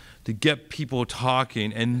 to get people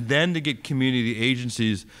talking, and then to get community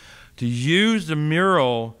agencies to use the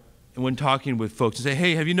mural when talking with folks and say,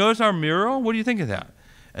 hey, have you noticed our mural? What do you think of that?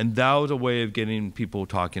 And that was a way of getting people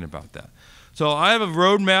talking about that. So I have a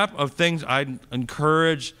roadmap of things I'd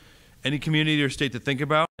encourage any community or state to think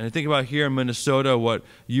about. And I think about here in Minnesota what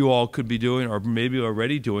you all could be doing or maybe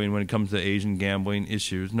already doing when it comes to Asian gambling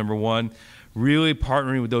issues. Number one, really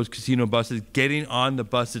partnering with those casino buses, getting on the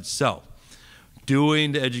bus itself,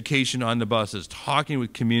 doing the education on the buses, talking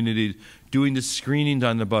with communities, doing the screenings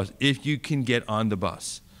on the bus if you can get on the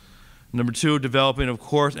bus. Number two, developing, of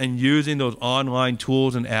course, and using those online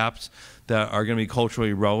tools and apps that are going to be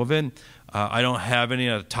culturally relevant. I don't have any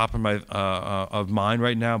at the top of of mind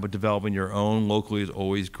right now, but developing your own locally is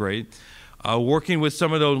always great. Working with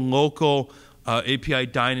some of those local API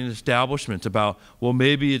dining establishments about, well,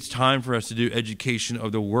 maybe it's time for us to do education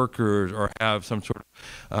of the workers or have some sort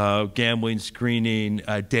of gambling screening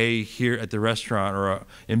day here at the restaurant or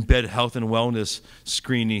embed health and wellness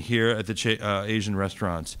screening here at the Asian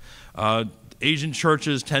restaurants. Asian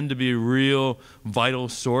churches tend to be a real vital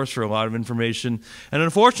source for a lot of information. And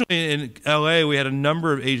unfortunately, in LA, we had a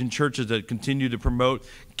number of Asian churches that continue to promote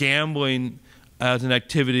gambling as an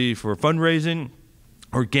activity for fundraising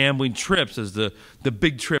or gambling trips as the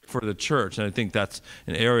big trip for the church. And I think that's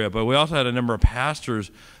an area. But we also had a number of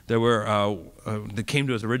pastors that that came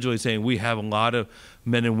to us originally saying, we have a lot of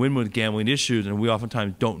men and women with gambling issues, and we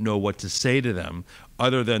oftentimes don't know what to say to them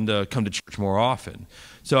other than to come to church more often.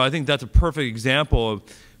 So I think that's a perfect example of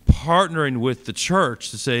partnering with the church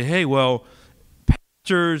to say, hey, well,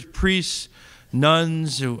 pastors, priests,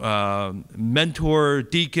 nuns, mentor,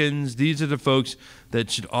 deacons, these are the folks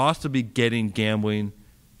that should also be getting gambling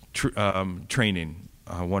training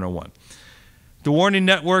 101. The warning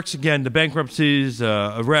networks, again, the bankruptcies,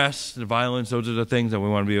 arrests, the violence, those are the things that we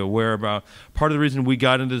want to be aware about. Part of the reason we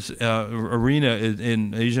got into this arena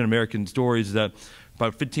in Asian American stories is that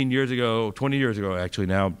about 15 years ago, 20 years ago actually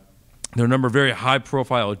now, there were a number of very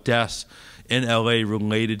high-profile deaths in LA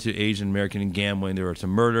related to Asian American and gambling. There were some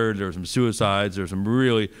murders, there were some suicides, there were some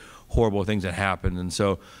really horrible things that happened. And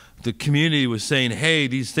so the community was saying, hey,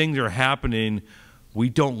 these things are happening. We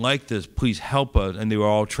don't like this. Please help us. And they were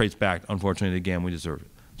all traced back, unfortunately, to gambling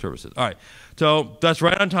services. All right. So that's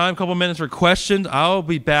right on time. A couple minutes for questions. I'll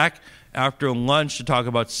be back after lunch to talk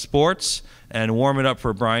about sports and warm it up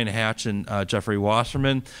for Brian Hatch and Jeffrey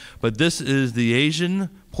Wasserman. But this is the Asian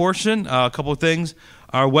portion. A couple of things.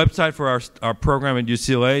 Our website for our program at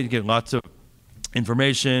UCLA, you get lots of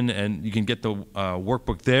information, and you can get the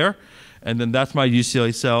workbook there. And then that's my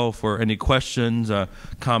UCLA cell for any questions,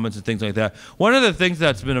 comments, and things like that. One of the things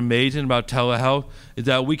that's been amazing about telehealth is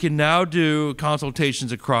that we can now do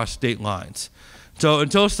consultations across state lines. So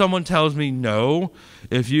until someone tells me no,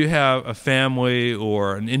 if you have a family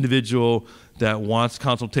or an individual that wants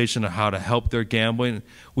consultation on how to help their gambling,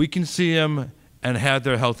 we can see them and have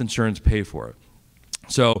their health insurance pay for it.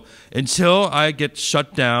 So until I get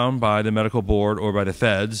shut down by the medical board or by the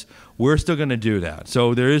feds, we're still going to do that.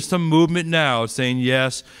 So there is some movement now saying,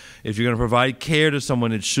 yes, if you're going to provide care to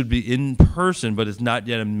someone, it should be in person, but it's not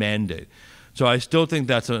yet a mandate. So I still think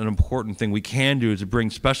that's an important thing we can do, is to bring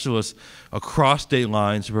specialists across state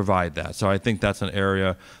lines to provide that. So I think that's an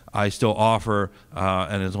area I still offer,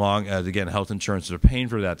 and as long as, again, health insurance are paying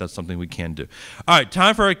for that, that's something we can do. All right,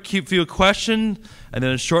 time for a few questions, and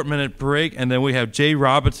then a short minute break, and then we have Jay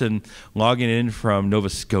Robinson logging in from Nova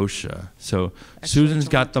Scotia. So Susan's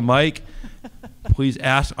got the mic. Please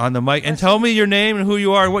ask on the mic, and tell me your name and who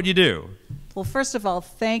you are and what you do. Well, first of all,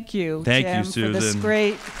 thank you, Jim, for this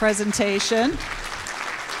great presentation.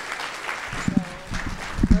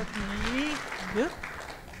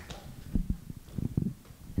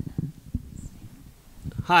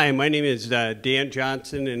 Hi, my name is Dan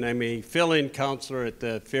Johnson, and I'm a fill-in counselor at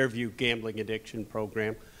the Fairview Gambling Addiction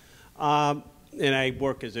Program. And I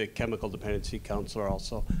work as a chemical dependency counselor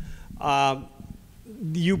also.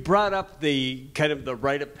 You brought up the kind of the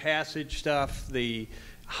rite of passage stuff,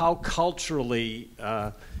 how culturally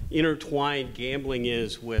intertwined gambling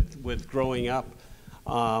is with growing up.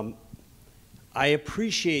 I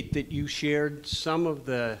appreciate that you shared some of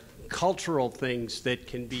the cultural things that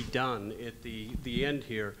can be done at the end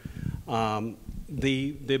here.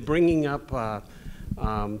 The bringing up,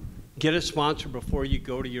 get a sponsor before you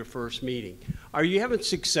go to your first meeting. Are you having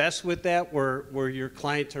success with that, where your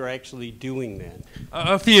clients are actually doing that?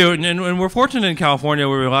 A few, and we're fortunate in California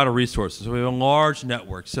where we have a lot of resources. We have a large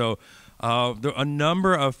network. So a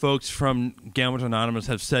number of folks from Gamblers Anonymous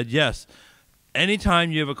have said, yes,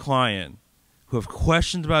 anytime you have a client who have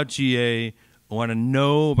questions about GA, want to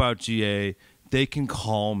know about GA, they can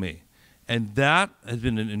call me. And that has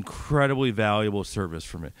been an incredibly valuable service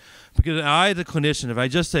for me. Because I, as a clinician, if I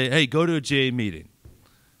just say, hey, go to a GA meeting,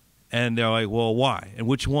 and they're like, well, why? And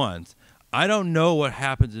which ones? I don't know what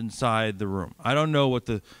happens inside the room. I don't know what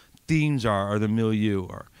the themes are or the milieu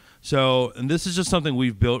are. So, and this is just something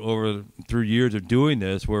we've built through years of doing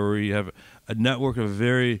this, where we have a network of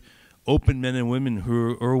very open men and women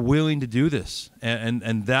who are willing to do this.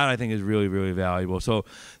 And that, I think, is really, really valuable. So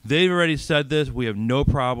they've already said this. We have no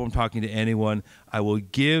problem talking to anyone. I will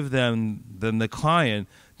give them the client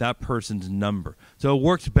that person's number. So it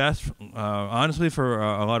works best, honestly, for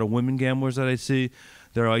a lot of women gamblers that I see.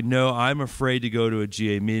 They're like, no, I'm afraid to go to a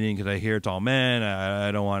GA meeting because I hear it's all men.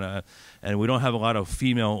 I don't want to. And we don't have a lot of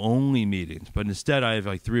female-only meetings. But instead, I have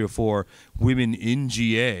like 3 or 4 women in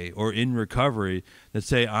GA or in recovery that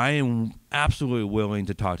say, I am absolutely willing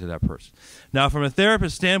to talk to that person. Now, from a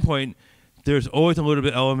therapist standpoint, there's always a little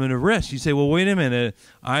bit element of risk. You say, well, wait a minute.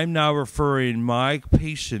 I'm now referring my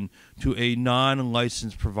patient to a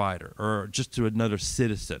non-licensed provider or just to another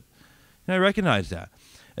citizen. And I recognize that.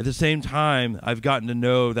 At the same time, I've gotten to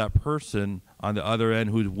know that person on the other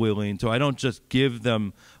end who's willing. So I don't just give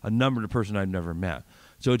them a number to a person I've never met.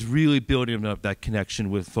 So it's really building up that connection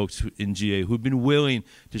with folks in GA who've been willing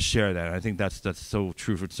to share that. And I think that's so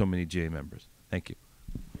true for so many GA members. Thank you.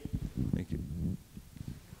 Thank you.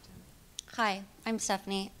 Hi, I'm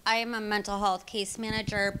Stephanie. I'm a mental health case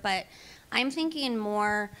manager, but I'm thinking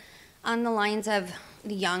more on the lines of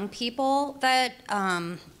the young people that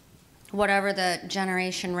whatever the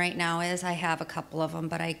generation right now is, I have a couple of them,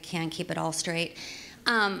 but I can't keep it all straight.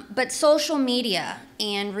 But social media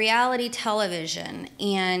and reality television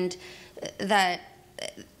and that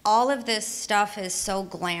all of this stuff is so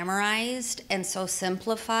glamorized and so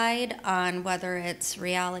simplified on whether it's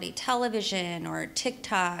reality television or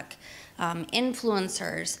TikTok,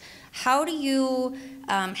 influencers. How do you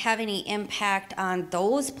have any impact on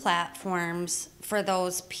those platforms for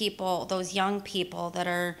those people, those young people that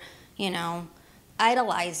are, you know,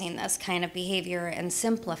 idolizing this kind of behavior and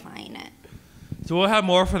simplifying it? So we'll have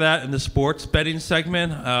more for that in the sports betting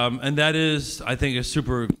segment, and that is, I think, a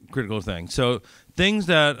super critical thing. So things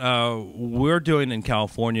that we're doing in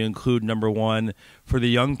California include, number one, for the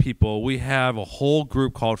young people, we have a whole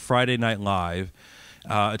group called Friday Night Live.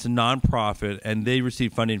 It's a nonprofit, and they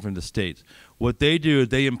receive funding from the states. What they do is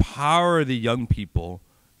they empower the young people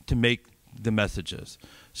to make the messages.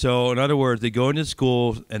 So in other words, they go into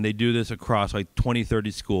schools, and they do this across like 20,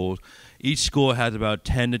 30 schools. Each school has about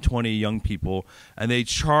 10 to 20 young people, and they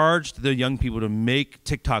charge the young people to make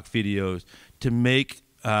TikTok videos, to make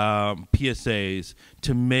PSAs,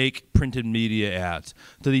 to make printed media ads.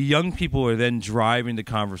 So the young people are then driving the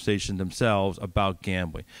conversation themselves about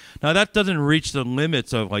gambling. Now that doesn't reach the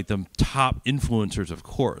limits of like the top influencers, of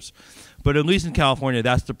course, but at least in California,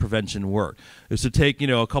 that's the prevention work, is to take, you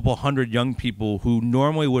know, a couple hundred young people who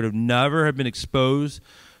normally would have never have been exposed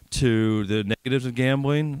to the negatives of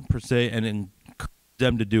gambling per se, and encourage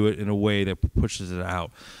them to do it in a way that pushes it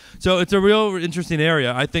out. So it's a real interesting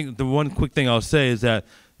area. I think the one quick thing I'll say is that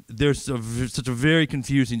there's such a very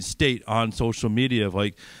confusing state on social media of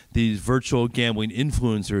like these virtual gambling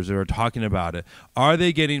influencers that are talking about it. Are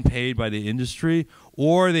they getting paid by the industry,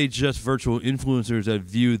 or are they just virtual influencers that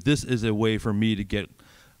view this as a way for me to get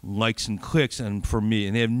likes and clicks and for me,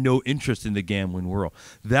 and they have no interest in the gambling world?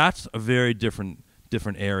 That's a very different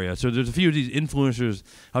area. So there's a few of these influencers,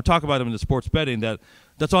 I'll talk about them in the sports betting,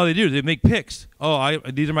 that's all they do. They make picks. Oh,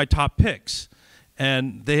 these are my top picks.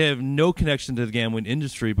 And they have no connection to the gambling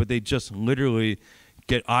industry, but they just literally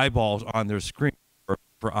get eyeballs on their screen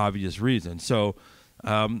for obvious reasons. So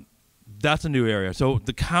that's a new area. So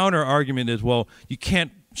the counter argument is, well, you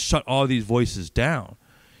can't shut all these voices down.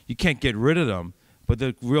 You can't get rid of them. But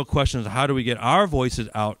the real question is, how do we get our voices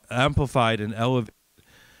out, amplified and elevated?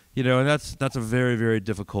 You know, and that's a very, very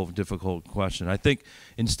difficult question. I think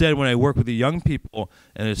instead, when I work with the young people,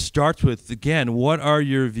 and it starts with, again, what are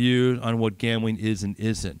your views on what gambling is and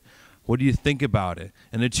isn't? What do you think about it?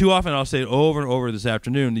 And then too often, I'll say it over and over this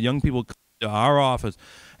afternoon, the young people come to our office,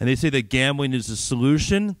 and they say that gambling is the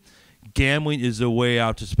solution. Gambling is the way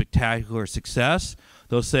out to spectacular success.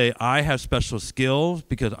 They'll say, I have special skills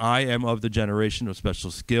because I am of the generation of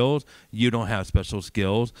special skills. You don't have special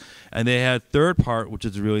skills. And they have third part, which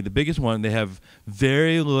is really the biggest one, they have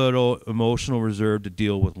very little emotional reserve to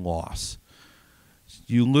deal with loss.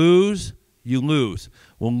 You lose, you lose.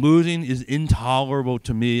 Well, losing is intolerable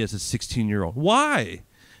to me as a 16-year-old. Why?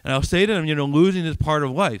 And I'll say to them, you know, losing is part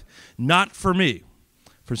of life. Not for me.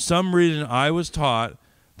 For some reason, I was taught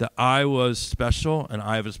that I was special and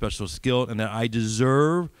I have a special skill and that I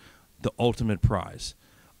deserve the ultimate prize.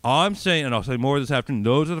 All I'm saying, and I'll say more this afternoon,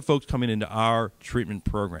 those are the folks coming into our treatment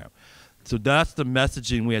program. So that's the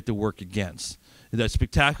messaging we have to work against. That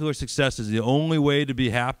spectacular success is the only way to be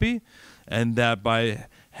happy, and that by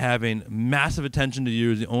having massive attention to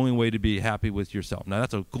you is the only way to be happy with yourself. Now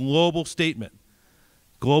that's a global statement.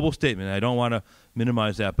 Global statement. I don't want to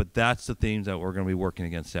minimize that, but that's the themes that we're going to be working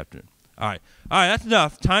against this afternoon. All right, that's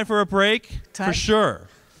enough. Time for a break, for sure.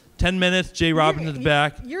 10 minutes, Jay Robinson's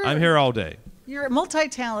back. I'm here all day. You're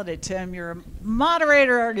multi-talented, Tim. You're a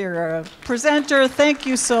moderator, you're a presenter. Thank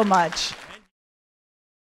you so much.